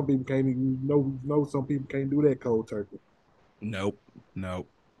turkey. Some people can't even know some people can't do that cold turkey. Nope. Nope.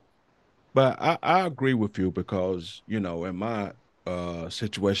 But I agree with you because, in my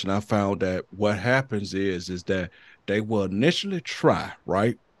situation, I found that what happens is that they will initially try,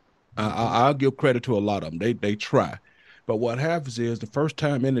 right? Mm-hmm. I'll give credit to a lot of them. They try. But what happens is the first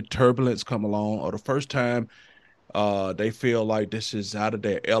time any turbulence come along, or the first time they feel like this is out of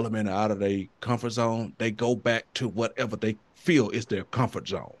their element, out of their comfort zone, they go back to whatever they feel is their comfort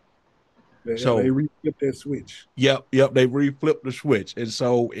zone. They So re-flip that switch. yep, they reflip the switch. And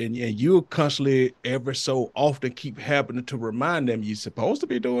so and you constantly ever so often keep happening to remind them you're supposed to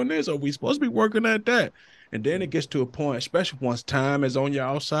be doing this, or we supposed to be working at that. And then it gets to a point, especially once time is on your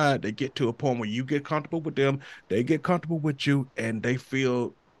outside, they get to a point where you get comfortable with them, they get comfortable with you, and they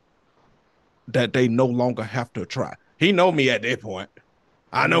feel that they no longer have to try. He know me at that point.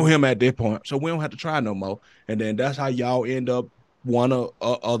 I know Mm-hmm. him at that point, so we don't have to try no more. And then that's how y'all end up one or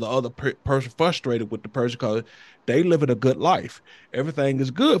the other person frustrated with the person because they living a good life. Everything is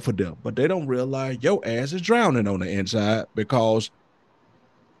good for them, but they don't realize your ass is drowning on the inside because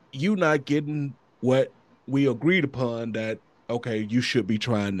you not getting what we agreed upon that okay you should be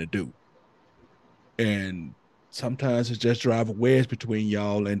trying to do. And sometimes it's just drive a wedge between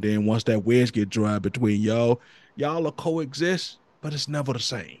y'all, and then once that wedge get dry between y'all will coexist, but it's never the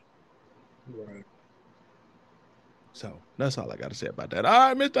same. Right. So that's all I got to say about that. All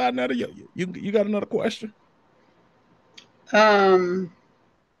right, Mr. Arnetta, you got another question? Um,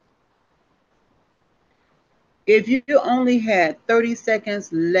 if you only had 30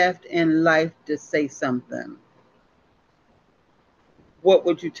 seconds left in life to say something, what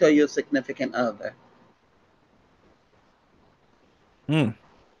would you tell your significant other? Hmm.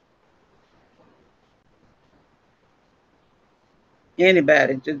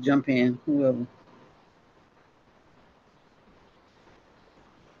 Anybody, just jump in, whoever.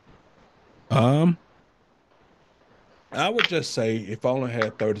 Um, I would just say if I only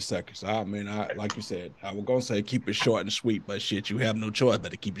had 30 seconds, I mean, I like you said, I was gonna say keep it short and sweet, but shit, you have no choice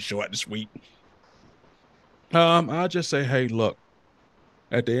but to keep it short and sweet. I'll just say, hey, look,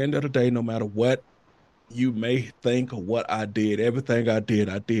 at the end of the day, no matter what you may think of what I did, everything I did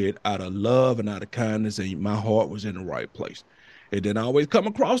out of love and out of kindness, and my heart was in the right place. It didn't always come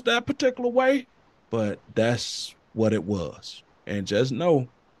across that particular way, but that's what it was. And just know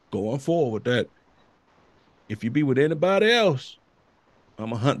going forward that if you be with anybody else, I'm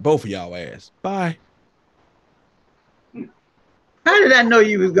gonna hunt both of y'all ass. Bye. How did I know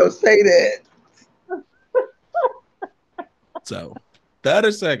you was gonna say that? So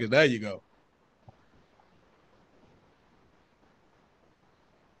 30 seconds. There you go.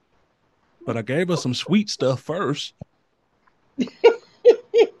 But I gave her some sweet stuff first.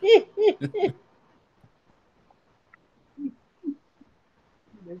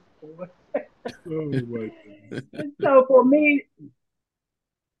 Oh my And so for me,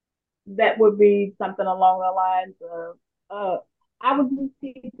 that would be something along the lines of, I would just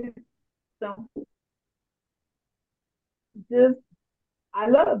keep it simple. Just, I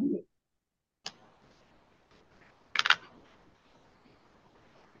love you.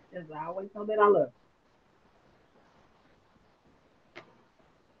 Just I always know that I love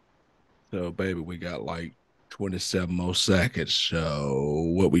So, baby, we got like 27 more seconds.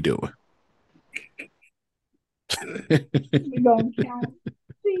 So, what we doing? you. We're gonna count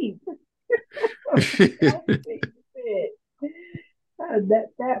sheep. Count sheep.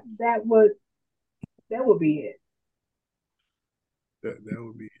 That would be it. that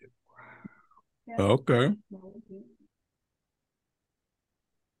would be it. Yeah. Okay.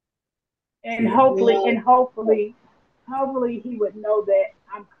 And Yeah. hopefully he would know that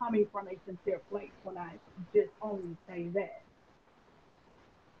I'm coming from a sincere place when I just only say that.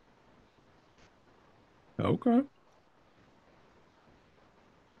 Okay.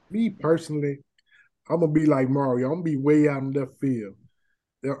 Me personally, I'm gonna be like Mario. I'm gonna be way out in left field.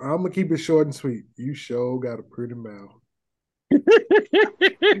 I'm gonna keep it short and sweet. You sure got a pretty mouth.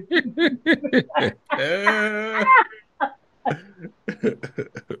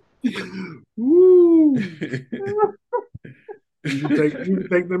 Woo! You can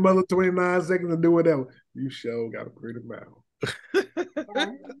take the mother 29 seconds to do whatever. You sure got a pretty mouth.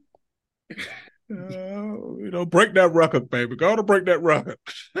 Right? break that record, baby. Go to break that record.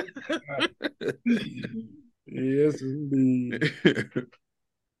 Yes, indeed.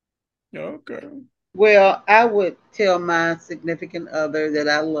 Okay. Well, I would tell my significant other that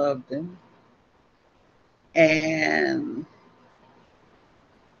I loved him. And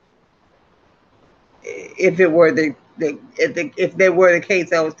if it were if there were the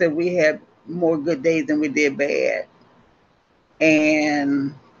case, I would say we had more good days than we did bad.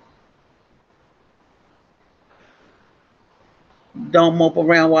 And don't mope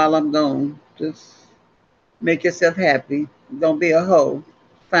around while I'm gone. Just make yourself happy. Don't be a hoe.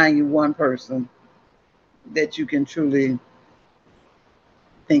 Find you one person that you can truly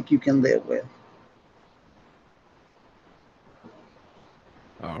think you can live with.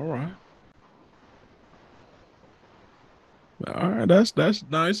 All right. All right. That's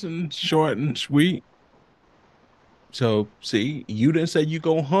nice and short and sweet. So see, you didn't say you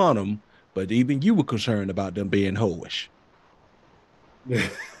gonna hunt them, but even you were concerned about them being hoish.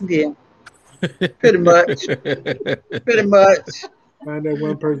 Yeah, pretty much. Pretty much. Find that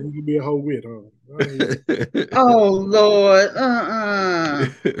one person you can be a hoe with, huh? Oh Lord.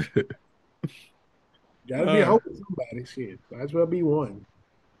 Gotta be a hoe with somebody. Shit. Might as well be one.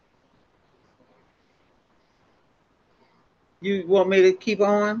 You want me to keep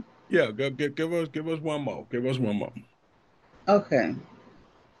on? Yeah, give us one more. Give us one more. Okay.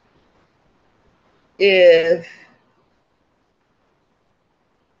 If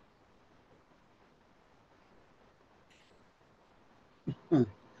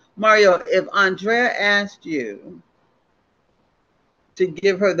Mario, if Andrea asked you to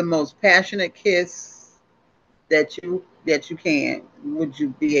give her the most passionate kiss that you can, would you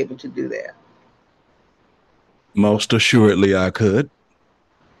be able to do that? Most assuredly, I could.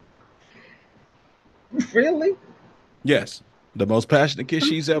 Really? Yes, the most passionate kiss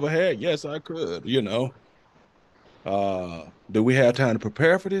she's ever had. Yes, I could. Do we have time to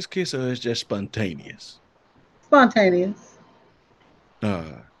prepare for this kiss, or is it just spontaneous? Spontaneous.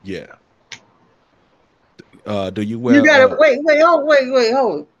 Yeah. Do you You wear? gotta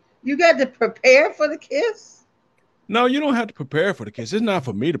hold. You got to prepare for the kiss? No, you don't have to prepare for the kiss. It's not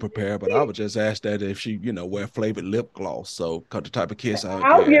for me to prepare, but I would just ask that if she, wear flavored lip gloss. So, cause the type of kiss I would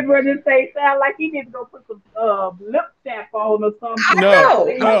I was get. getting ready to say, sound like he need to go put some lip tap on or something. I No,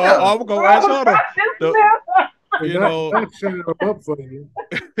 know. no, I'm gonna ask her to, And you know, not shine them up for you.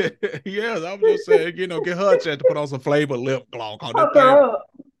 yes, I was just saying, get her a chance to put on some flavored lip gloss. Cause that Hook thing, her up.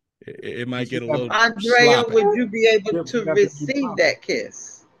 it might get a little Andrea, sloppy. would you be able Yep, to got to be receive proper. that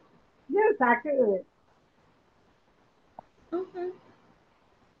kiss? Yes, I could. Okay.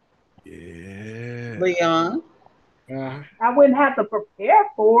 Yeah. Leon. I wouldn't have to prepare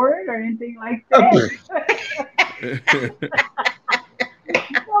for it or anything like Oh, that.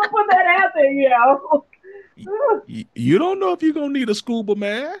 Don't put that out there, You don't know if you're gonna need a scuba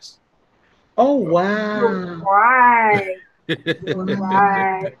mask. oh You're wow. right. You're Wow.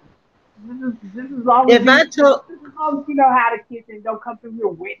 right. This is all If I this told is all you know how to kiss and don't come through here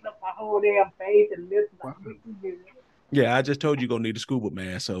wetting up my whole damn face and lips. Wow. We can do it. Yeah, I just told you you're gonna need a scuba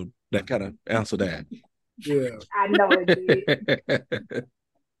mask, so that kind of answer that. Yeah. I know it did.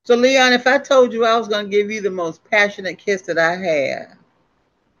 so Leon, if I told you I was gonna give you the most passionate kiss that I had,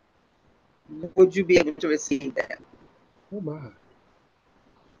 would you be able to receive that? Oh my.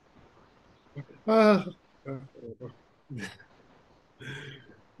 Uh,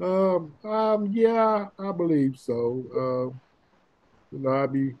 yeah, I believe so.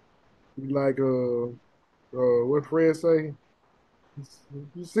 I'd be like what Fred say?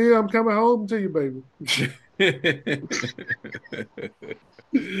 You see, I'm coming home to you, baby.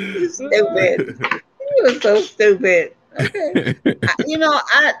 You stupid. You were so stupid. Okay.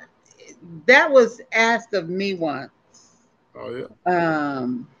 I that was asked of me once. Oh yeah.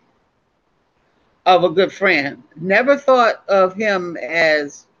 Um of a good friend. Never thought of him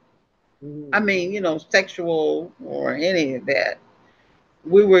as I mean, sexual or any of that.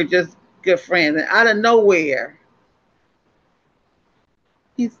 We were just good friends. And out of nowhere,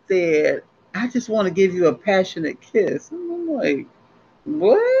 he said, I just want to give you a passionate kiss. And I'm like,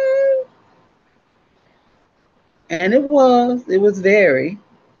 what? And it was very.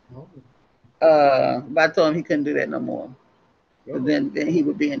 Oh, But I told him he couldn't do that no more. But oh, then he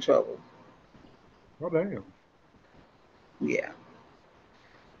would be in trouble. oh, damn. Yeah.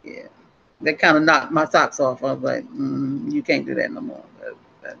 Yeah. That kind of knocked my socks off. I was like, you can't do that no more.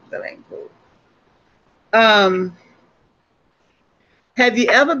 That ain't cool. Um, have you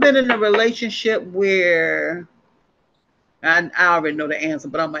ever been in a relationship where I already know the answer,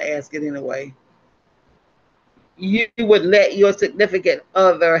 but I'm gonna ask it anyway. you would let your significant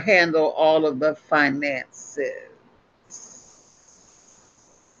other handle all of the finances?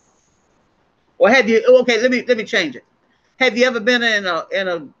 Or have you? Okay, let me change it. Have you ever been in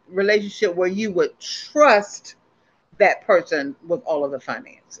a relationship where you would trust that person with all of the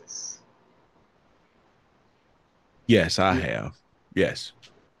finances? Yes, I have. Yes.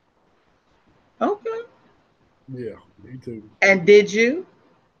 Okay. Yeah, me too. And did you?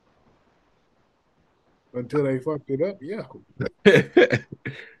 Until they fucked it up, yeah.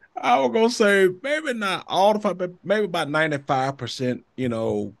 I was gonna say maybe not all the time, but maybe about 95%,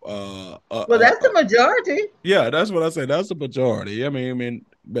 Well, that's the majority. yeah, that's what I say. That's the majority. I mean,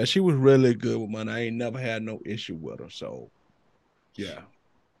 but she was really good with money. I ain't never had no issue with her. So yeah.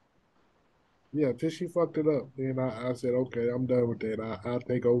 Yeah, until she fucked it up. Then I said, okay, I'm done with that. I'll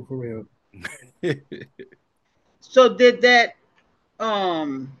take over from him. So did that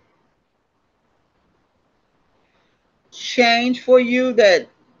um change for you that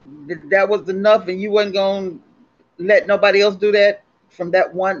that was enough and you wasn't gonna let nobody else do that from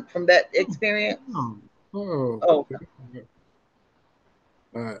that experience? Oh, Oh,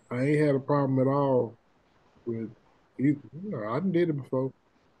 I ain't had a problem at all with either. I did it before.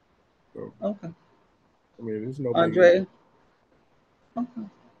 So, okay. I mean, it's no biggie. Andre? Okay.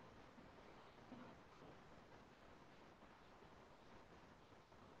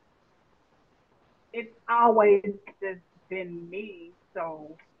 It's always just been me.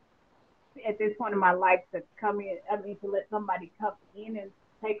 So at this point in my life, to come in, I mean, to let somebody come in and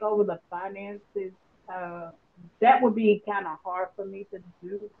take over the finances, uh, that would be kind of hard for me to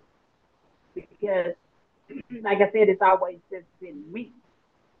do because, like I said, it's always just been me.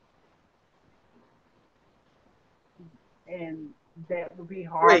 And that would be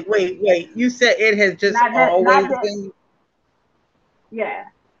hard for me. Wait. You said it has just Not always that, been. yeah.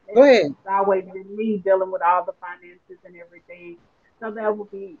 Go It's ahead. always been me dealing with all the finances and everything. So that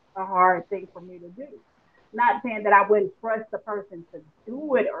would be a hard thing for me to do. Not saying that I wouldn't trust the person to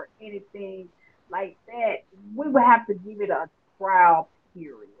do it or anything like that. We would have to give it a trial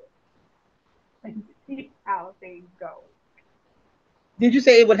period and see how things go. Did you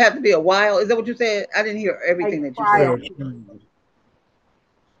say it would have to be a while? Is that what you said? I didn't hear A everything that you trial said. Yeah, period.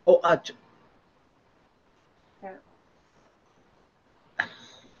 Oh, Yeah.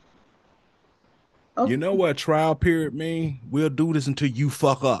 You know okay. what trial period mean? We'll do this until you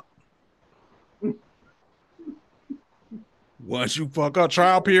fuck up. Once you fuck up,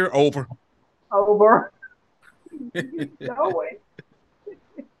 trial period over. Over. Going.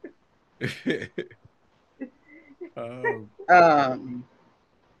 um, Um,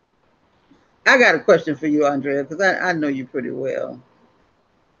 I got a question for you, Andrea, because I know you pretty well.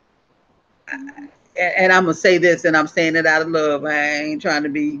 And I'm gonna say this, and I'm saying it out of love. I ain't trying to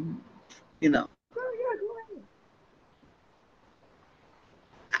be, you know. Oh, yeah, go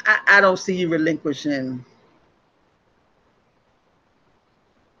ahead. I don't see you relinquishing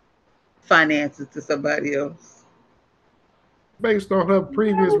finances to somebody else. based on her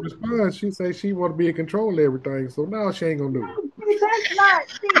previous No, response, she say she want to be in control of everything. So now she ain't gonna do no, see, that's not,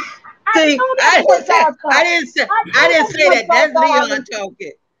 see, I See, know that's what y'all I thought. didn't say, I I know didn't that's say what that. y'all That's thought I Leon was,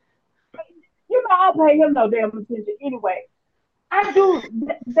 talking. you know, I'll pay him no damn attention anyway. I do,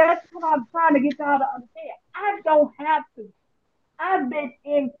 that's what I'm trying to get y'all to understand. I don't have to. I've been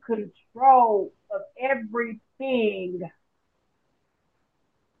in control of everything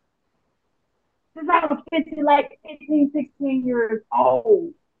since I was 15, like 15, 16 years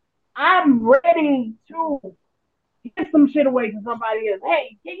old. I'm ready to give some shit away to somebody else.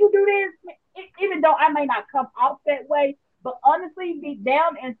 Hey, can you do this? Even though I may not come off that way, but honestly, deep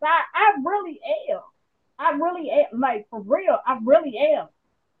down inside, I really am. I really am. Like, for real, I really am.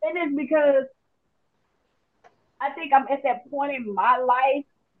 And it's because I think I'm at that point in my life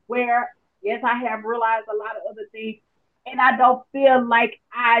where, yes, I have realized a lot of other things, and I don't feel like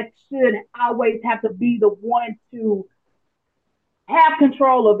I should always have to be the one to have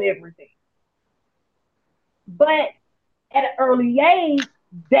control of everything. But at an early age,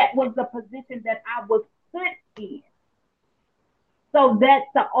 that was the position that I was put in. So that's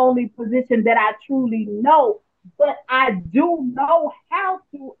the only position that I truly know. But I do know how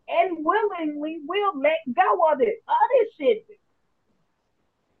to and willingly will let go of it. Other shit,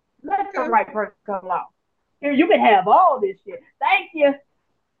 let the Okay. right person come along. Here, you can have all this shit. Thank you.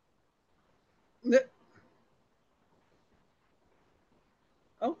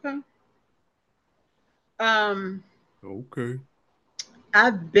 Okay. Um, okay.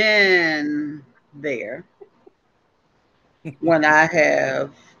 I've been there when I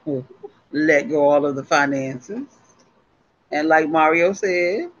have let go all of the finances. And like Mario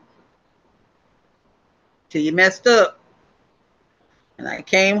said, till you messed up. And I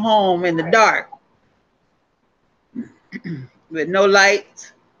came home in the dark with no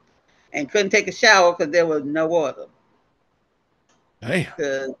lights and couldn't take a shower because there was no water. Damn.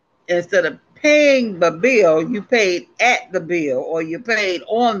 Because instead of paying the bill, you paid at the bill or you paid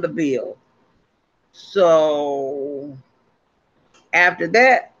on the bill. So after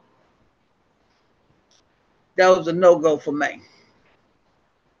that, that was a no-go for me.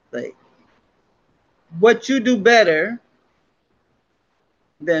 Like, what you do better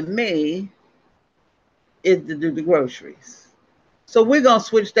than me is to do the groceries. So we're going to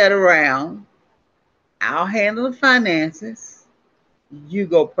switch that around. I'll handle the finances. You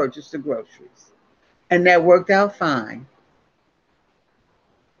go purchase the groceries. And that worked out fine.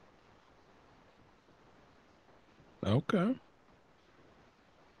 Okay.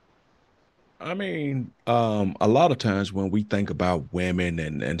 I mean, a lot of times when we think about women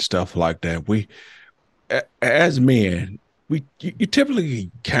and stuff like that, as men, you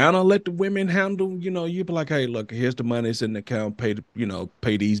typically kind of let the women handle. You be like, hey, look, here's the money, it's in the account, pay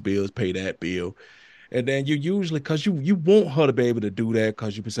these bills, pay that bill. And then you usually, because you want her to be able to do that,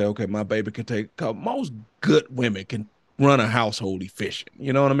 because you can say, okay, my baby can take, cause most good women can run a household efficient.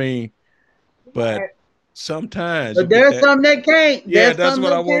 You know what I mean? But sometimes you But get there's that. some that can't. Yeah, There's that's some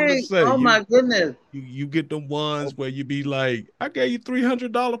what I that wanted to can't. say. Oh my goodness. You get the ones where you be like, I gave you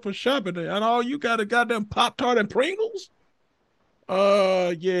 $300 for shopping, and all you got a goddamn Pop-Tart and Pringles.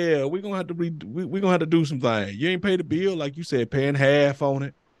 Yeah, we're gonna have to we're gonna have to do some things. You ain't pay the bill, like you said, paying half on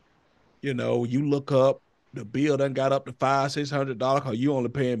it. You look up the bill done got up to $500-$600 because you only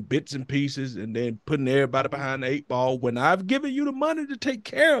paying bits and pieces and then putting everybody behind the 8 ball when I've given you the money to take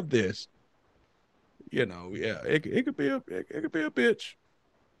care of this. Yeah, it could be a bitch.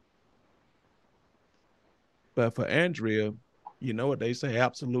 But for Andrea, you know what they say,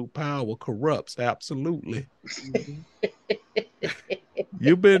 absolute power corrupts. Absolutely. Mhm.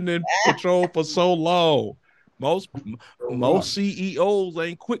 You've been in control for so long. Most CEOs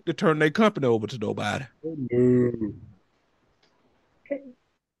ain't quick to turn their company over to nobody. No.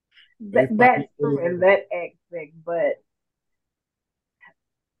 That's true in that aspect, but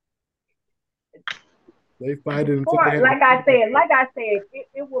They fight it until they or have like I said,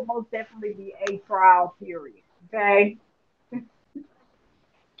 it will most definitely be a trial period. Okay.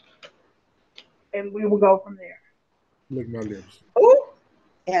 And we will go from there. lick my lips. Ooh,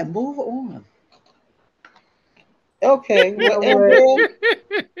 and move on. Okay, You well, know what?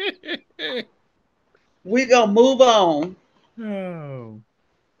 Andrea, we're going to move on. Oh.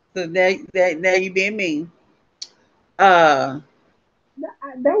 So now you being me. Uh,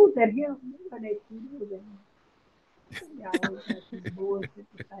 That was at him. That was at him. Y'all always got this bullshit to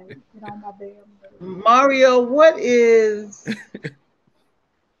say. Get on my damn nerves. Mario, what is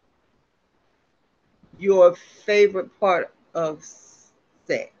your favorite part of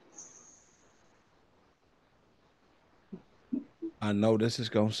sex? I know this is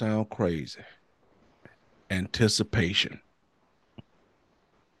gonna sound crazy. Anticipation.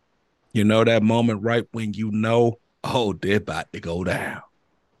 You know that moment right when oh, they're about to go down.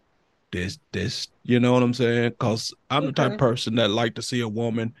 You know what I'm saying? Because I'm the type of Okay. person that like to see a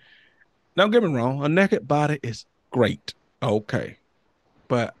woman. Don't get me wrong, a naked body is great. Okay.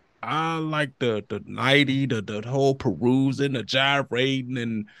 But I like the 90, the whole perusing, the gyrating,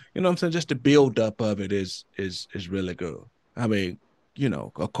 and you know what I'm saying? Just the build up of it is really good. I mean,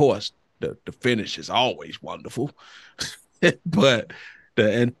 of course, the finish is always wonderful, but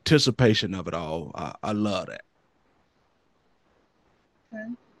the anticipation of it all, I love that.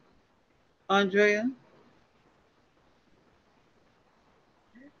 Okay. Andrea?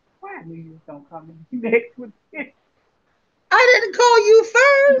 Why do you just don't come and next with this? I didn't call you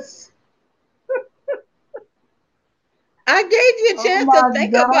first. I gave you a Oh chance to my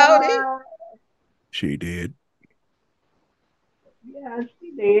think about it. God. She did. Yeah,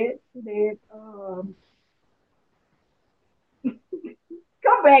 she did. She did. Come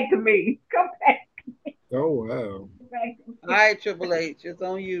back to me. Come back. Oh wow. Come back to All right, Triple H, it's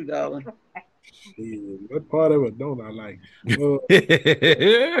on you, darling. Shit. What part of it don't I like? Uh,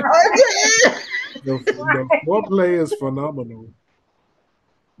 the foreplay is phenomenal.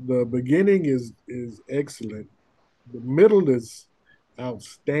 The beginning is excellent. The middle is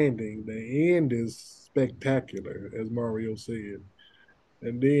outstanding. The end is spectacular, as Mario said.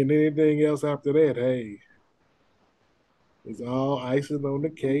 And then anything else after that, hey, it's all icing on the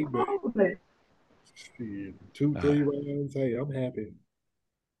cake. But me. shit, two, Uh, 3 rounds, hey, I'm happy.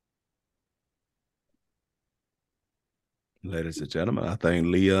 ladies and gentlemen, I think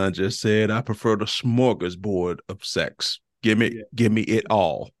Leon just said I prefer the smorgasbord of sex. Give me Yeah. give me it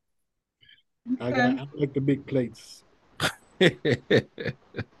all. Okay. I like the big plates.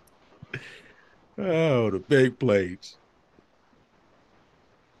 Oh, the big plates.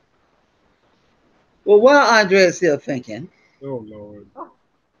 Well, while Andre is still thinking, Oh Lord.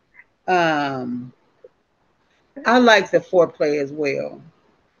 um, I like the foreplay as well,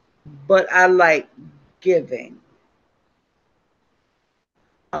 but I like giving.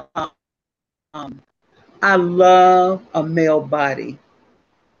 Um, I love a male body.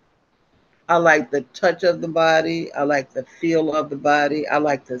 I like the touch of the body. I like the feel of the body. I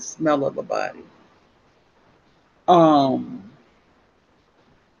like the smell of the body. Um,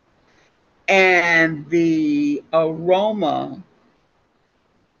 and the aroma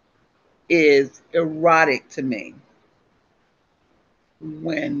is erotic to me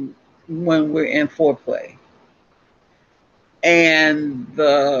when we're in foreplay. And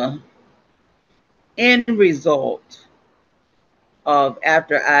the end result of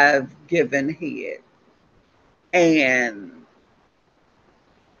after I've given head and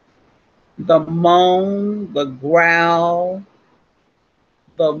the moan, the growl,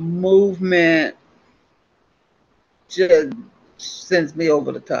 the movement just sends me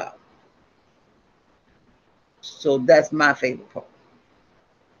over the top. So that's my favorite part.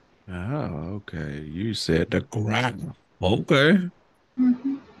 Oh, okay. You said the ground. Okay.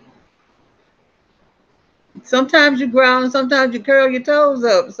 Mm-hmm. Sometimes you growl and sometimes you curl your toes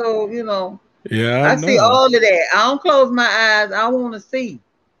up. So, Yeah, I I see know. all of that. I don't close my eyes. I want to see.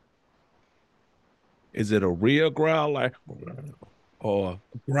 Is it a real growl like or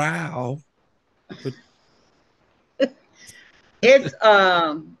growl? But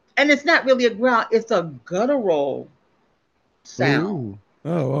And it's not really a growl, it's a guttural sound. ooh.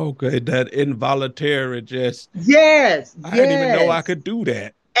 Oh, okay. That involuntary just Yes, I didn't even know I yes. could do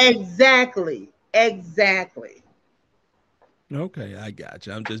that. Exactly. Exactly. Okay, I got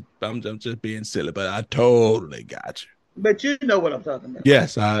you. I'm just being silly, but I totally got you. But you know what I'm talking about.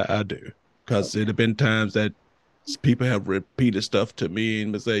 Yes, I do. Because it Okay. have been times that people have repeated stuff to me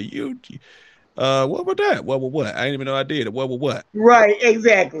and would say, what was that? What was what? I didn't even know I did it. What was what? Right,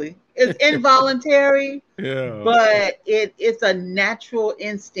 exactly. It's involuntary, Yeah. but it's a natural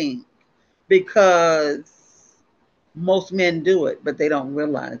instinct because most men do it, but they don't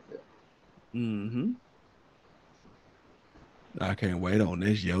realize it. Mm-hmm. I can't wait on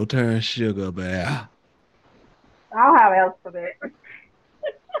this. Your turn, sugar bear. I'll have else for that.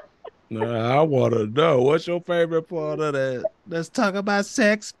 I want to know what's your favorite part of that. Let's talk about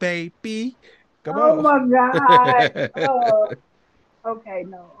sex, baby. Come Oh on. my God. Okay,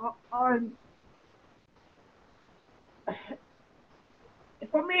 no.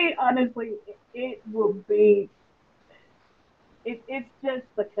 For me, honestly, it will be it's just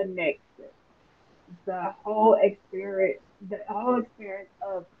the connection, the whole experience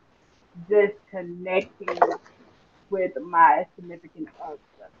of just connecting with my significant other,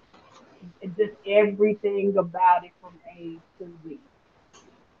 and just everything about it from A to Z.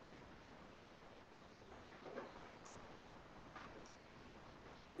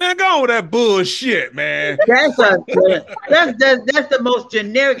 Man, go on with that bullshit, man. That's the most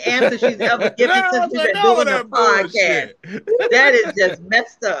generic answer she's ever given I since was we've like, been go with doing the that podcast. bullshit. That is just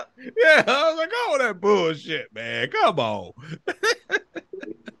messed up. Yeah, I was like, go with that bullshit, man. Come on.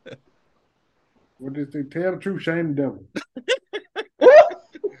 What did they tell the truth, shame the devil?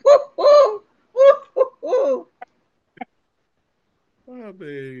 I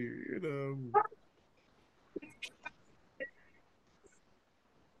mean,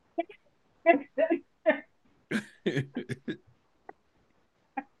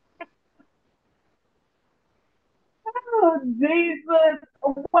 Oh Jesus!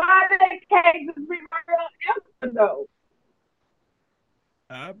 Why they can't just be my real answer though?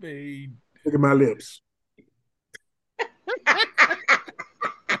 I mean, Look at my lips.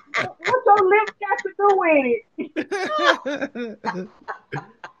 What your lips got to do with it?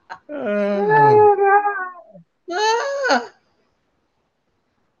 uh, Oh God! Ah,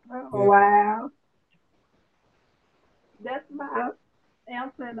 Oh Yeah. wow! That's my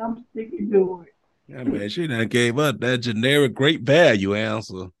answer, and I'm sticking to it. I mean, she done gave up that generic great value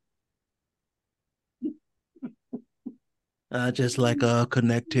answer. Just like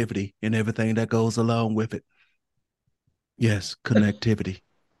connectivity and everything that goes along with it. Yes, connectivity.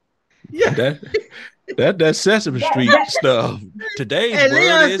 yeah. That that Sesame That Street that stuff. Today's And word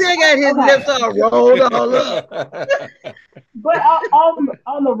Leon is still got his okay. lips all rolled all up. But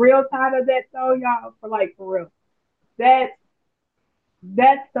on the real side of that though, y'all, for real, that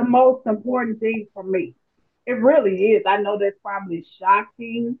that's the most important thing for me. It really is. I know that's probably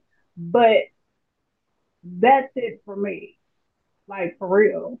shocking, but that's it for me. Like for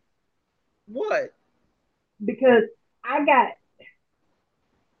real. What? Because I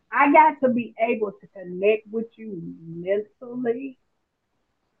got to be able to connect with you mentally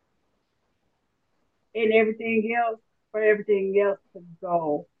and everything else for everything else to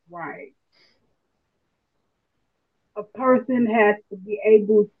go right. A person has to be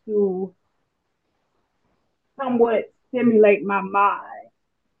able to somewhat stimulate my mind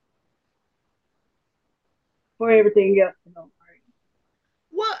for everything else to go right.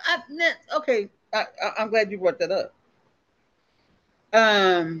 Well, okay. I'm glad you brought that up.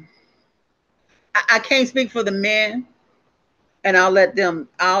 Um, I can't speak for the men, and I'll let them.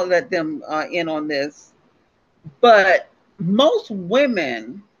 In on this. But most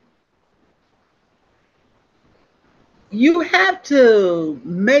women, you have to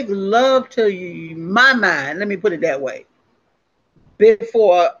make love to my mind. Let me put it that way.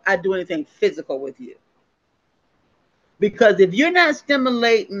 Before I do anything physical with you, because if you're not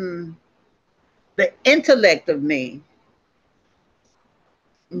stimulating the intellect of me,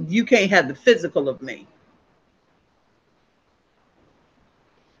 you can't have the physical of me.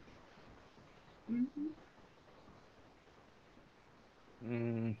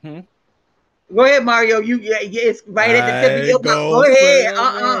 Mm-hmm. Go ahead, Mario. It's right at the tip of I your ain't mouth. Go gonna say ahead.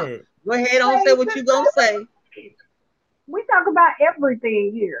 a word. Go ahead. Don't say Wait, what you gonna say. we talk about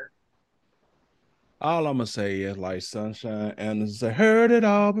everything here. All I'm gonna say is like Sunshine Anderson say, heard it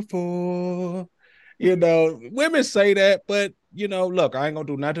all before. You know, women say that, but you know, look, I ain't gonna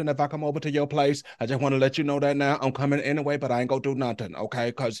do nothing if I come over to your place. I just want to let you know that now. I'm coming anyway, but I ain't gonna do nothing,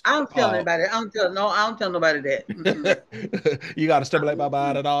 okay? Because I don't tell anybody. I don't tell nobody that. you gotta stimulate my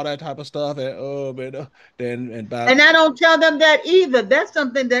mind and all that type of stuff. Then and about And I don't tell them that either. That's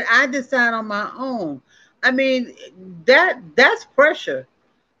something that I decide on my own. I mean, that's pressure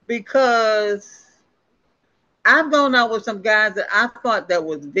because I've gone out with some guys that I thought that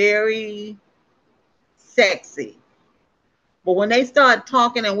was very sexy. But when they started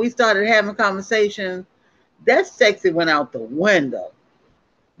talking and we started having conversations, that sexy went out the window.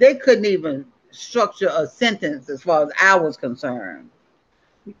 They couldn't even structure a sentence as far as I was concerned.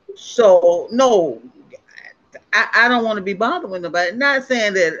 So no, I don't want to be bothered with nobody. Not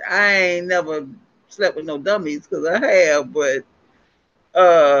saying that I ain't never slept with no dummies because I have, but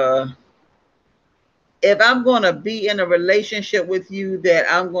uh if I'm going to be in a relationship with you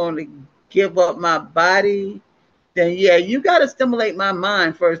that I'm going to give up my body, then yeah, you got to stimulate my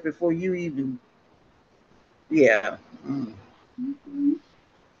mind first before you even, yeah.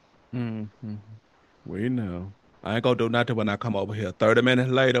 mm-hmm. We know. I ain't gonna do nothing when I come over here. 30 minutes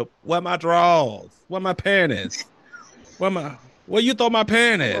later, where my drawers? Where my panties? Where you throw my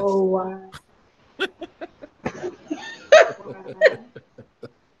panties? Oh wow. Wow.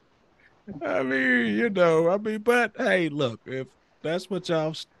 I mean, but hey, look, if that's what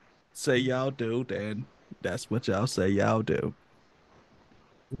y'all say y'all do, then that's what y'all say y'all do.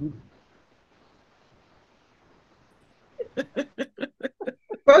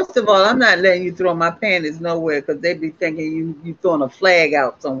 First of all, I'm not letting you throw my panties nowhere because they be thinking you throwing a flag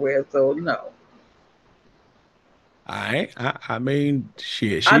out somewhere. So no, I mean,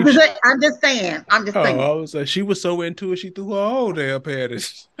 shit. I'm just saying. I'm just Oh, saying. I was like, she was so into it, she threw her whole damn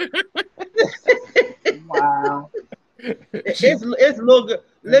panties. Wow. she It's little girl.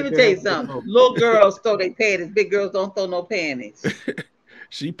 Let Ain't me tell that you something. so? Little girls throw their panties. Big girls don't throw no panties.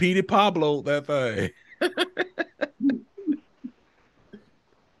 she Petey Pablo that thing.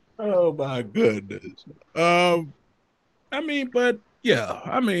 Oh my goodness. I mean, but yeah,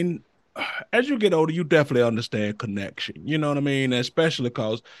 I mean, as you get older, you definitely understand connection. You know what I mean? Especially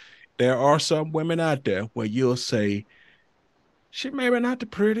because there are some women out there where you'll say, she maybe not the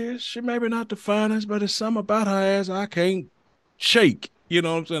prettiest, she maybe not the finest, but it's something about her ass I can't shake. You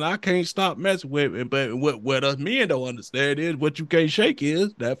know what I'm saying? I can't stop messing with it. But what us men don't understand is what you can't shake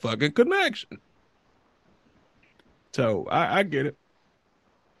is that fucking connection. So I get it.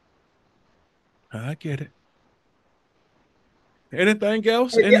 I get it. Anything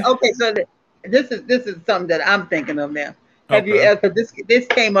else? Okay, so this is something that I'm thinking of now. Have you Okay. ever? This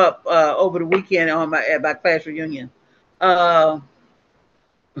came up over the weekend on my class reunion. Uh,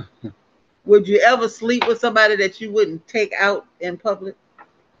 would you ever sleep with somebody that you wouldn't take out in public?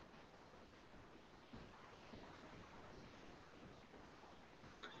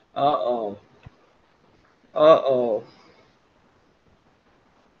 Uh oh. Uh oh.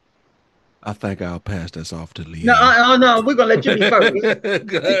 I think I'll pass this off to No, Leah. no. We're gonna let you be first.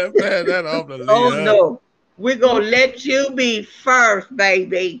 Go ahead, pass that off to Oh Leah. no, we're gonna let you be first,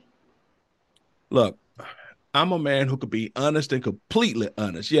 baby. Look, I'm a man who could be honest and completely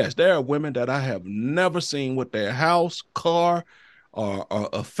honest. Yes, there are women that I have never seen with their house, car, or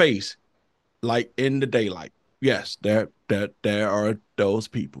a face like in the daylight. Yes, there are those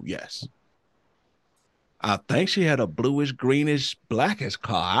people. Yes. I think she had a bluish, greenish, blackish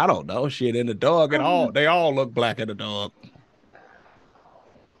car. I don't know. Shit in the dog at all. They all look black in the dog.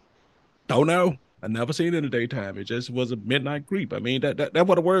 Don't know. I never seen it in the daytime. It just was a midnight creep. I mean, that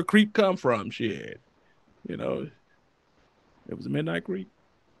where the word creep come from. Shit. You know, it was a midnight creep.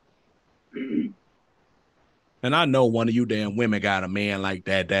 And I know one of you damn women got a man like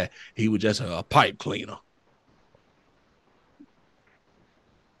that he was just a pipe cleaner.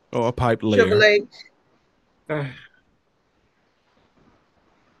 Or a pipe layer. Triple H.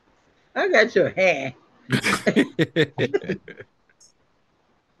 I got your hair.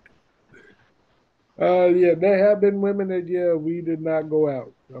 Yeah, there have been women that we did not go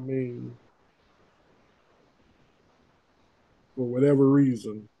out. I mean, for whatever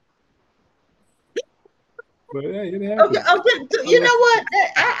reason. But yeah, it happens. Okay. So, you know what?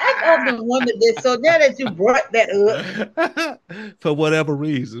 I often wondered this. So now that you brought that up, for whatever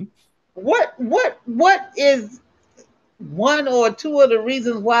reason, what is one or two of the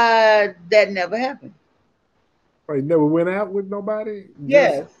reasons why that never happened? Right, never went out with nobody.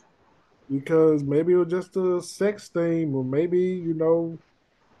 Yes. Because maybe it was just a sex thing, or maybe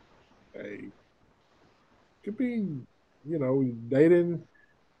hey, could be you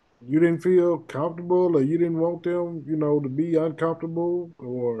didn't feel comfortable, or you didn't want them, to be uncomfortable,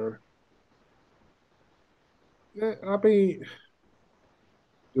 or I mean,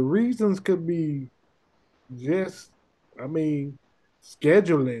 the reasons could be just,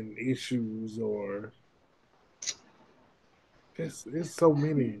 scheduling issues, or it's so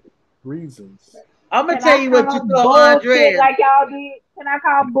many reasons. I'm gonna tell you what you told Andrea. Like y'all did. Can I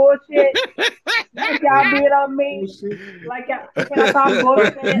call bullshit? Like y'all did on me. Like can I call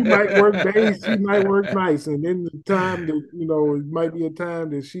bullshit? You might work days, she might work nights, and then the time that it might be a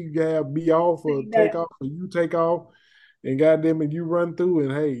time that she be off or take off, or you take off, and goddamn it, you run through,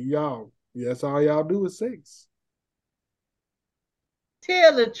 and hey, y'all, that's all y'all do is sex.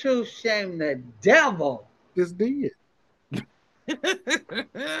 Tell the truth, shame the devil. Just did.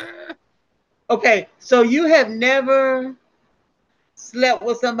 Okay, so you have never slept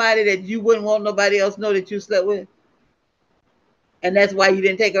with somebody that you wouldn't want nobody else know that you slept with? And that's why you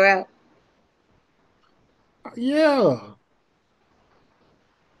didn't take her out? Yeah.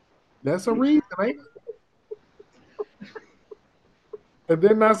 That's a reason, ain't it? And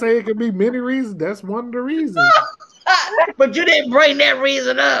then I say it could be many reasons. That's one of the reasons. But you didn't bring that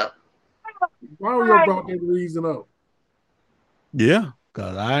reason up. Why would you brought that reason up? Yeah,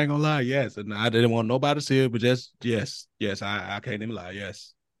 because I ain't gonna lie, yes. And I didn't want nobody to see it, but just yes, I can't even lie,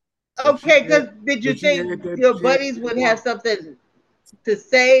 yes. Okay, because did you think your buddies would have something to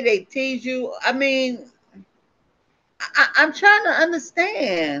say? They tease you? I mean, I'm trying to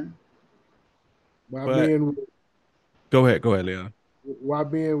understand. Go ahead, Leon. Why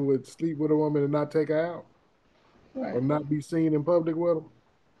being would sleep with a woman and not take her out? Right. Or not be seen in public with them?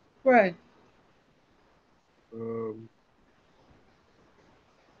 Right.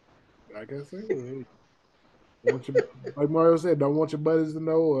 Like I said, hey, like Mario said, don't want your buddies to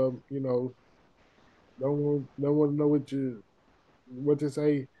know, don't want to know what you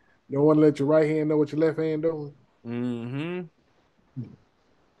say. Don't want to let your right hand know what your left hand doing. Mm-hmm.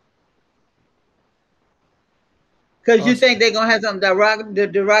 Because you think they're gonna have something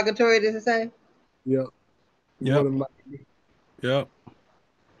derogatory to say? Yep. Yep. Yep.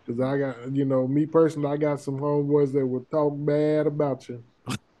 Because I got, me personally, I got some homeboys that will talk bad about you.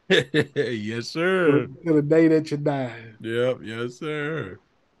 Yes, sir. Till the day that you die. Yep, yes, sir.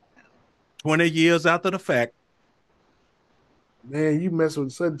 20 years after the fact. Man, you mess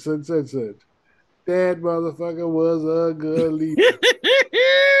with such. That motherfucker was ugly.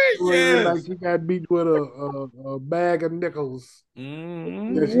 Yes. Like you got beat with a bag of nickels.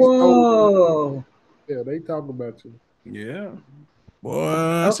 Mm-hmm. Yeah, whoa. Yeah, they talk about you. Yeah.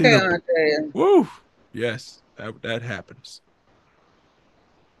 Boy, okay, Andrea. Woo. Yes, that happens.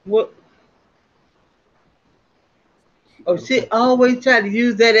 What? Oh, she always try to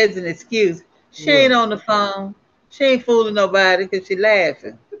use that as an excuse. She ain't on the phone. She ain't fooling nobody because she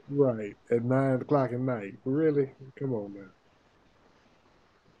laughing. Right. At 9 o'clock at night. Really? Come on now.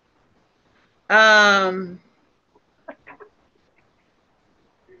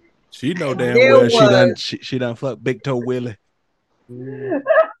 She know damn well she done fuck Big Toe Willie. With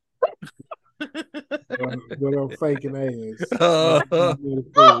her faking ass. No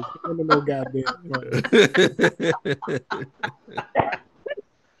goddamn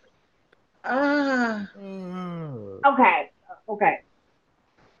Okay.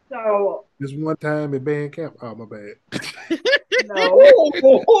 So this one time at band camp. Oh, my bad.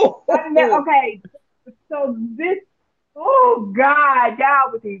 No. Okay. So this. Oh God,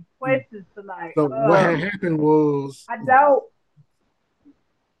 y'all with these questions tonight. So what had happened was, I don't.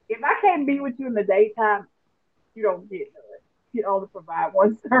 If I can't be with you in the daytime, you don't get none. You only provide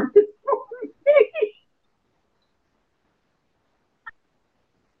one service for me.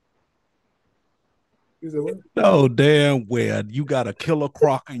 he said, what? No, damn well, you got a killer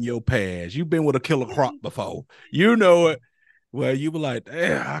croc in your past. You've been with a killer croc before. You know it. Well, you be like,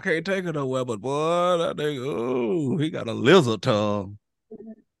 damn, I can't take it nowhere, but boy, that nigga, oh, he got a lizard tongue.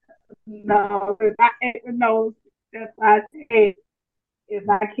 No, no, that's why I said if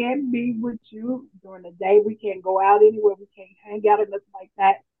I can't be with you during the day, we can't go out anywhere, we can't hang out or nothing like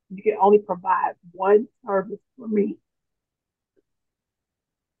that. You can only provide one service for me.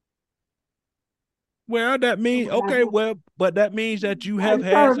 Well, that means okay, well, but that means that you have One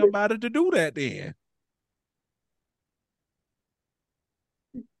had service. somebody to do that then.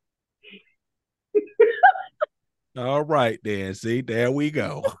 All right, then. See, there we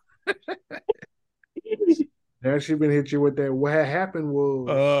go. Now she been hit you with that. What had happened was,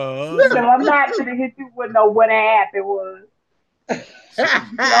 No, I'm not gonna hit you with no what happened was. You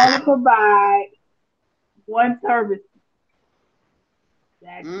can only provide one service.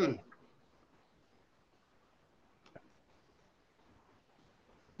 That's it.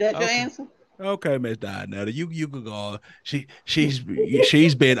 That your okay. answer? Okay, Miss Diana, you could go. She's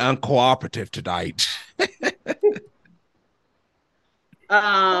been uncooperative tonight.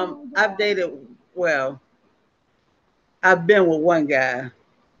 I've dated. Well, I've been with one guy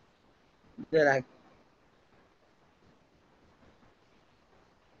that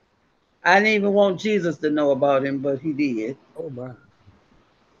I didn't even want Jesus to know about him, but he did. oh my.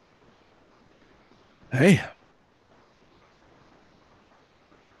 Hey.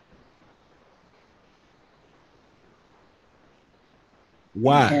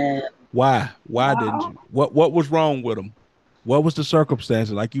 Why? And Why didn't you? What was wrong with him? What was the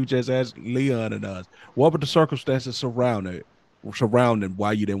circumstances? Like you just asked Leon and us. What were the circumstances surrounding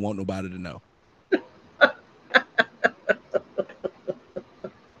why you didn't want nobody to know?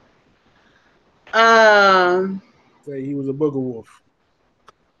 Say he was a booger wolf.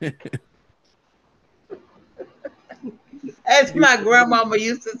 as my grandmama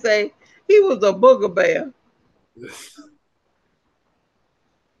used to say, he was a booger bear.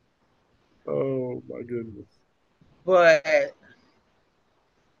 Oh my goodness. But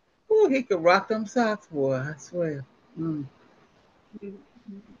oh, he could rock them socks, boy. I swear. I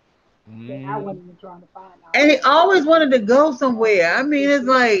wasn't even trying to find out. And he always wanted to go somewhere. I mean, it's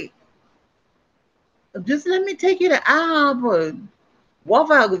like, just let me take you to IHOP or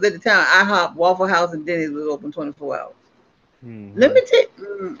Waffle House was at the time. IHOP, Waffle House, and Denny's was open 24 hours. Mm-hmm. Let me take.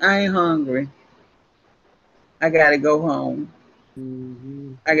 I ain't hungry. I gotta go home.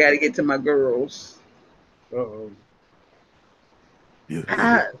 Mm-hmm. I gotta get to my girls. Uh-oh.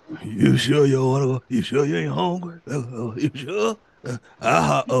 You sure you wanna go? You sure you ain't hungry? You sure?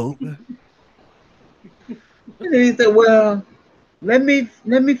 Open. And then he said, "Well, let me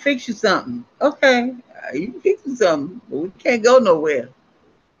fix you something." Okay, you can fix me something, but we can't go nowhere.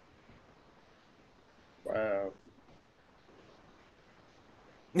 Wow.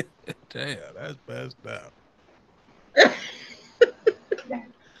 Damn, that's messed up.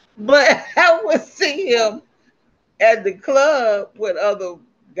 But I would see him at the club with other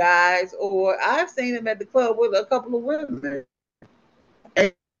guys, or I've seen him at the club with a couple of women.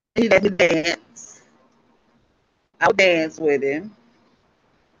 And he let me dance. I would dance with him.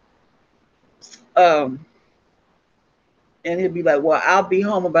 And he'd be like, "Well, I'll be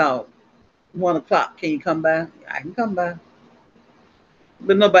home about 1:00. Can you come by?" I can come by.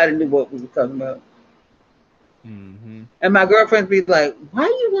 But nobody knew what we were talking about. Mm-hmm. And my girlfriends be like, "Why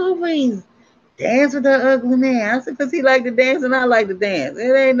you always dance with that ugly man?" I said, "Because he like to dance and I like to dance.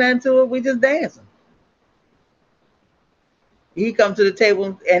 It ain't nothing to it. We just dancing." He come to the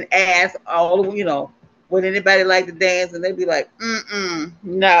table and ask all of, would anybody like to dance? And they'd be like,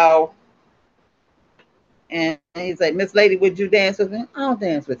 no. And he's like, "Miss Lady, would you dance with me?" "I'll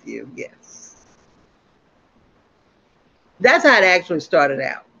dance with you." Yes. That's how it actually started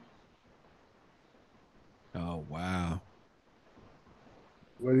out. Oh, wow.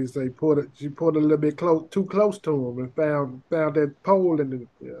 What did he say? She pulled a little bit too close to him and found that pole in the.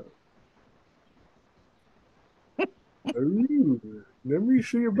 Yeah. Ooh, let me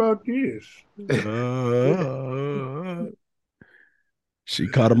see about this. She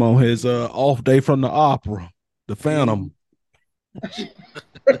caught him on his off day from the opera, the Phantom.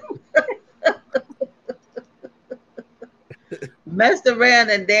 Messed around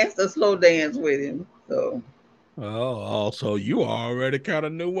and danced a slow dance with him. So So you already kind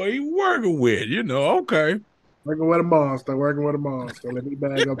of knew what you working with, okay. Working with a monster, working with a monster. Let me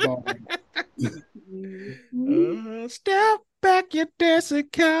bag up all. Step back, you're dancing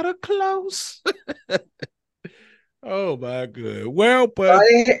kind of close. Oh my God. Well, but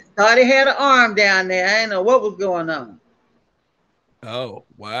thought he had an arm down there. I didn't know what was going on. Oh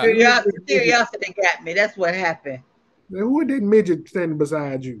wow. Curiosity got me. That's what happened. Now, who is that midget standing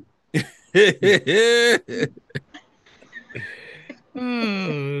beside you?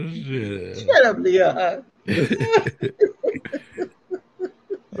 Oh shit. Shut up, Leah.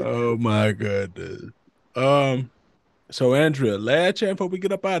 Oh my goodness. So Andrea, last chance before we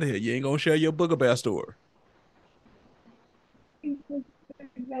get up out of here. You ain't gonna share your Booger Bear story.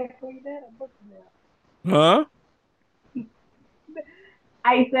 Exactly that. Huh?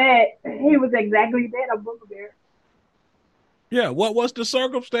 I said he was exactly that, a Booger Bear. Yeah, what was the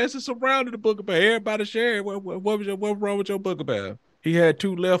circumstances surrounding the Booger Bear? Everybody shared. What was wrong with your Booger Bear? He had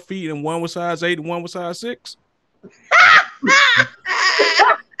 2 left feet and one was size 8 and one was size 6.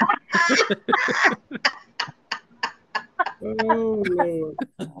 Oh Lord.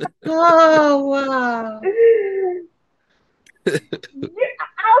 Oh wow.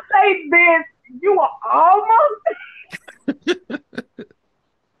 I'll say this. You were almost.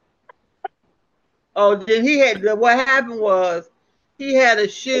 Oh, then he had. What happened was he had a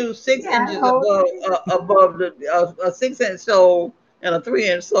shoe 6 inches above the a 6-inch sole and a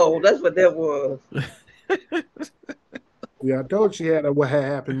 3-inch sole. That's what that was. Yeah, I told she had a what had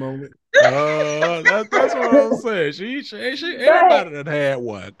happened moment. That's what I'm saying. She everybody that had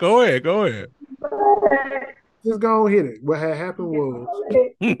one. Go ahead. Just go and hit it. What had happened was.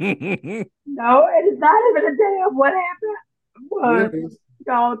 No, it is not even a damn what happened. Yeah, Was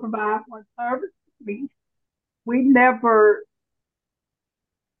going to provide one service. We never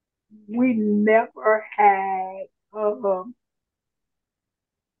had.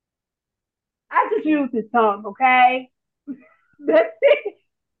 I just used his tongue, okay? That's it.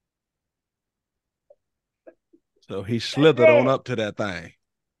 So he slithered on up to that thing.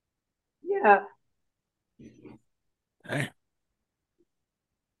 Yeah. Damn.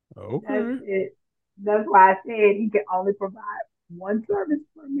 Okay. That's it. That's why I said he can only provide one service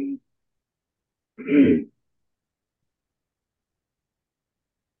for me.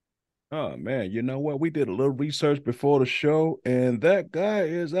 Oh man, you know what? We did a little research before the show, and that guy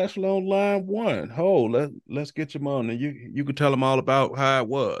is actually on line 1. Let's get him on, and you can tell him all about how it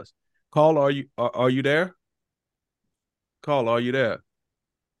was. Call, are you there? Call, are you there?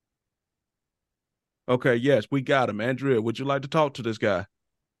 Okay, yes, we got him. Andrea, would you like to talk to this guy?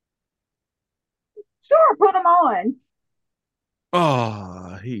 Sure, put him on.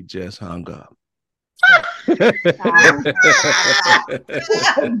 Oh, he just hung up. That's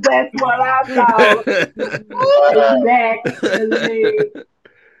what I thought. Exactly.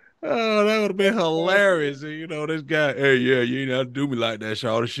 Oh, that would have been hilarious. This guy, hey, yeah, you ain't have to do me like that,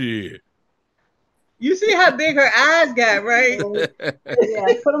 shawty shit. You see how big her eyes got, right? Yeah,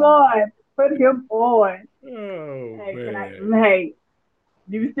 put him on. Put him on. Oh, hey, man. Hey,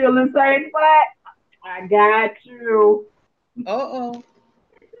 you still in the same spot? I got you. Uh-oh.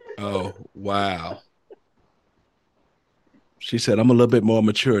 Oh, wow. She said, I'm a little bit more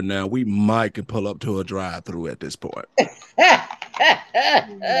mature now. We might can pull up to a drive-through at this point.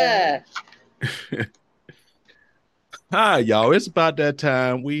 Hi, y'all. It's about that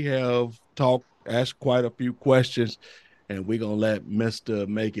time. We have asked quite a few questions, and we're going to let Mr.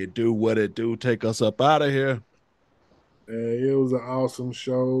 Make It Do What It Do take us up out of here. It was an awesome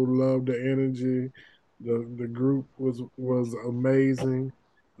show. Loved the energy. The group was amazing.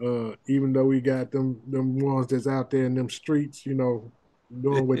 Even though we got them ones that's out there in them streets, doing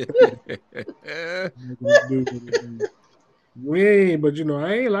what they do. We ain't, but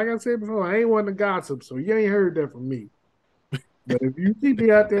I ain't like I said before, I ain't one to gossip, so you ain't heard that from me. But if you see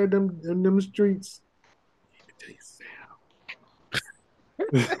me out there in them streets,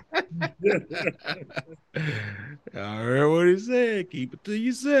 I heard what he said. Keep it to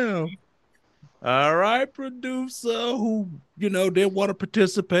yourself. All right, producer who, didn't want to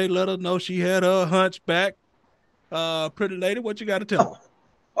participate, let her know she had her hunchback. Pretty lady, what you got to tell her?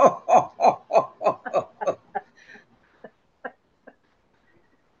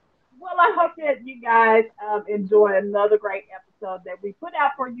 Well, I hope that you guys enjoy another great episode that we put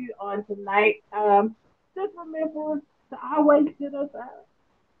out for you on tonight. Just remember to always hit us up.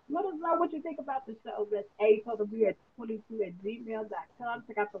 Let us know what you think about the show. That's atotalview22@gmail.com.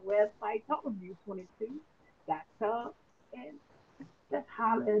 Check out the website, totalview22.com, and just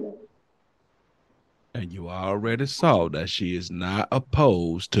holler at us. And you already saw that she is not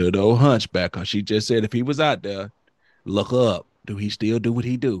opposed to the hunchback. Cause she just said if he was out there, look up. Do he still do what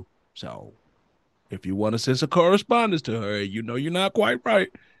he do? So if you want to send some correspondence to her, you know you're not quite right.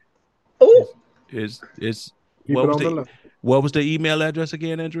 Oh, It's Keep it on the line. what was the email address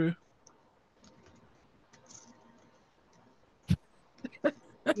again, Andrea?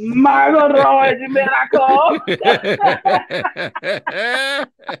 Margot Roy, Miracle.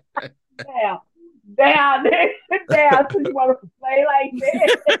 Damn. Damn, damn, so you want to play like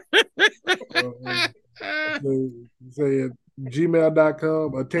that? Say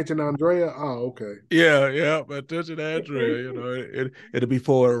gmail.com, attention Andrea. Oh, okay. Yeah, attention Andrea, you know, it'll be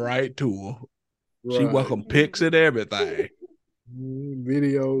forwarded right to her. Right. She welcome pics and everything.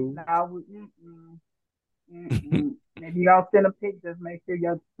 Video. No, if y'all send a pic, just make sure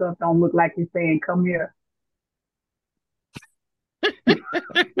your stuff don't look like you're saying, come here.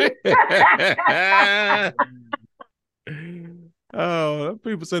 Oh,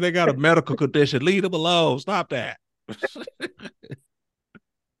 people say they got a medical condition. Leave them alone. Stop that.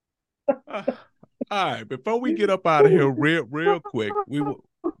 All right, before we get up out of here real quick, we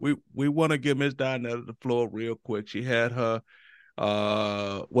want to give Miss Dinetta the floor real quick. She had her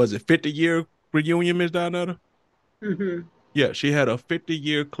was it 50-year reunion, Miss Dinetta? mm-hmm. Yeah, she had a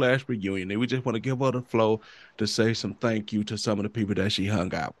 50-year class reunion, and we just want to give her the floor to say some thank you to some of the people that she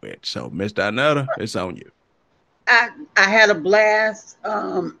hung out with. So, Miss Dinetta, it's on you. I had a blast.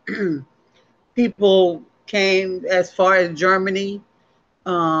 People came as far as Germany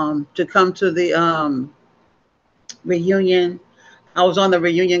to come to the reunion. I was on the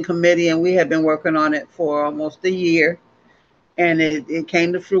reunion committee, and we had been working on it for almost a year. And it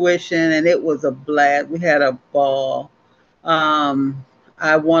came to fruition, and it was a blast. We had a ball.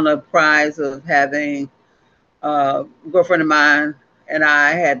 I won a prize of having a girlfriend of mine and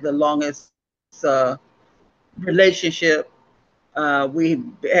I had the longest relationship. We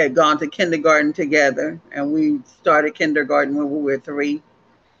had gone to kindergarten together, and we started kindergarten when we were 3.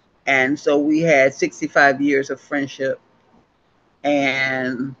 And so we had 65 years of friendship.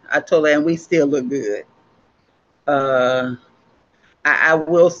 And I told her, and we still look good. I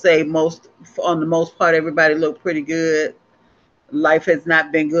will say on the most part, everybody looked pretty good. Life has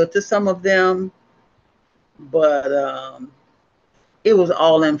not been good to some of them, but it was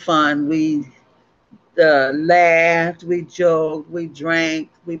all in fun. We laughed, we joked, we drank,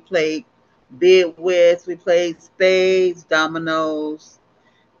 we played bid whist, we played spades, dominoes,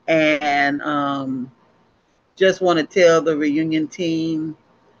 and just want to tell the reunion team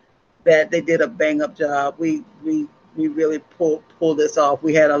that they did a bang up job. We really pulled this off.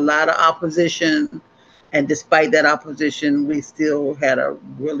 We had a lot of opposition, and despite that opposition, we still had a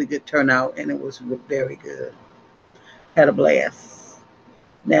really good turnout, and it was very good. Had a blast.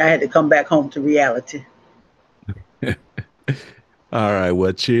 Now I had to come back home to reality. All right.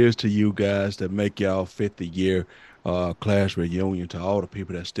 Well, cheers to you guys that make y'all 50-year class reunion, to all the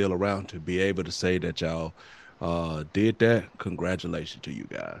people that's still around to be able to say that y'all did that. Congratulations to you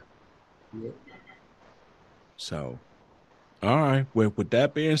guys. Yep. So, all right. Well, with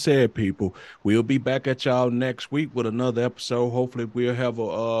that being said, people, we'll be back at y'all next week with another episode. Hopefully, we'll have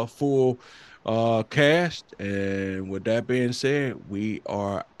a full cast. And with that being said, we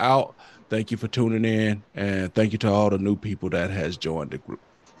are out. Thank you for tuning in, and thank you to all the new people that has joined the group.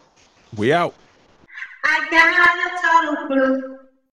 We out. I got a total clue.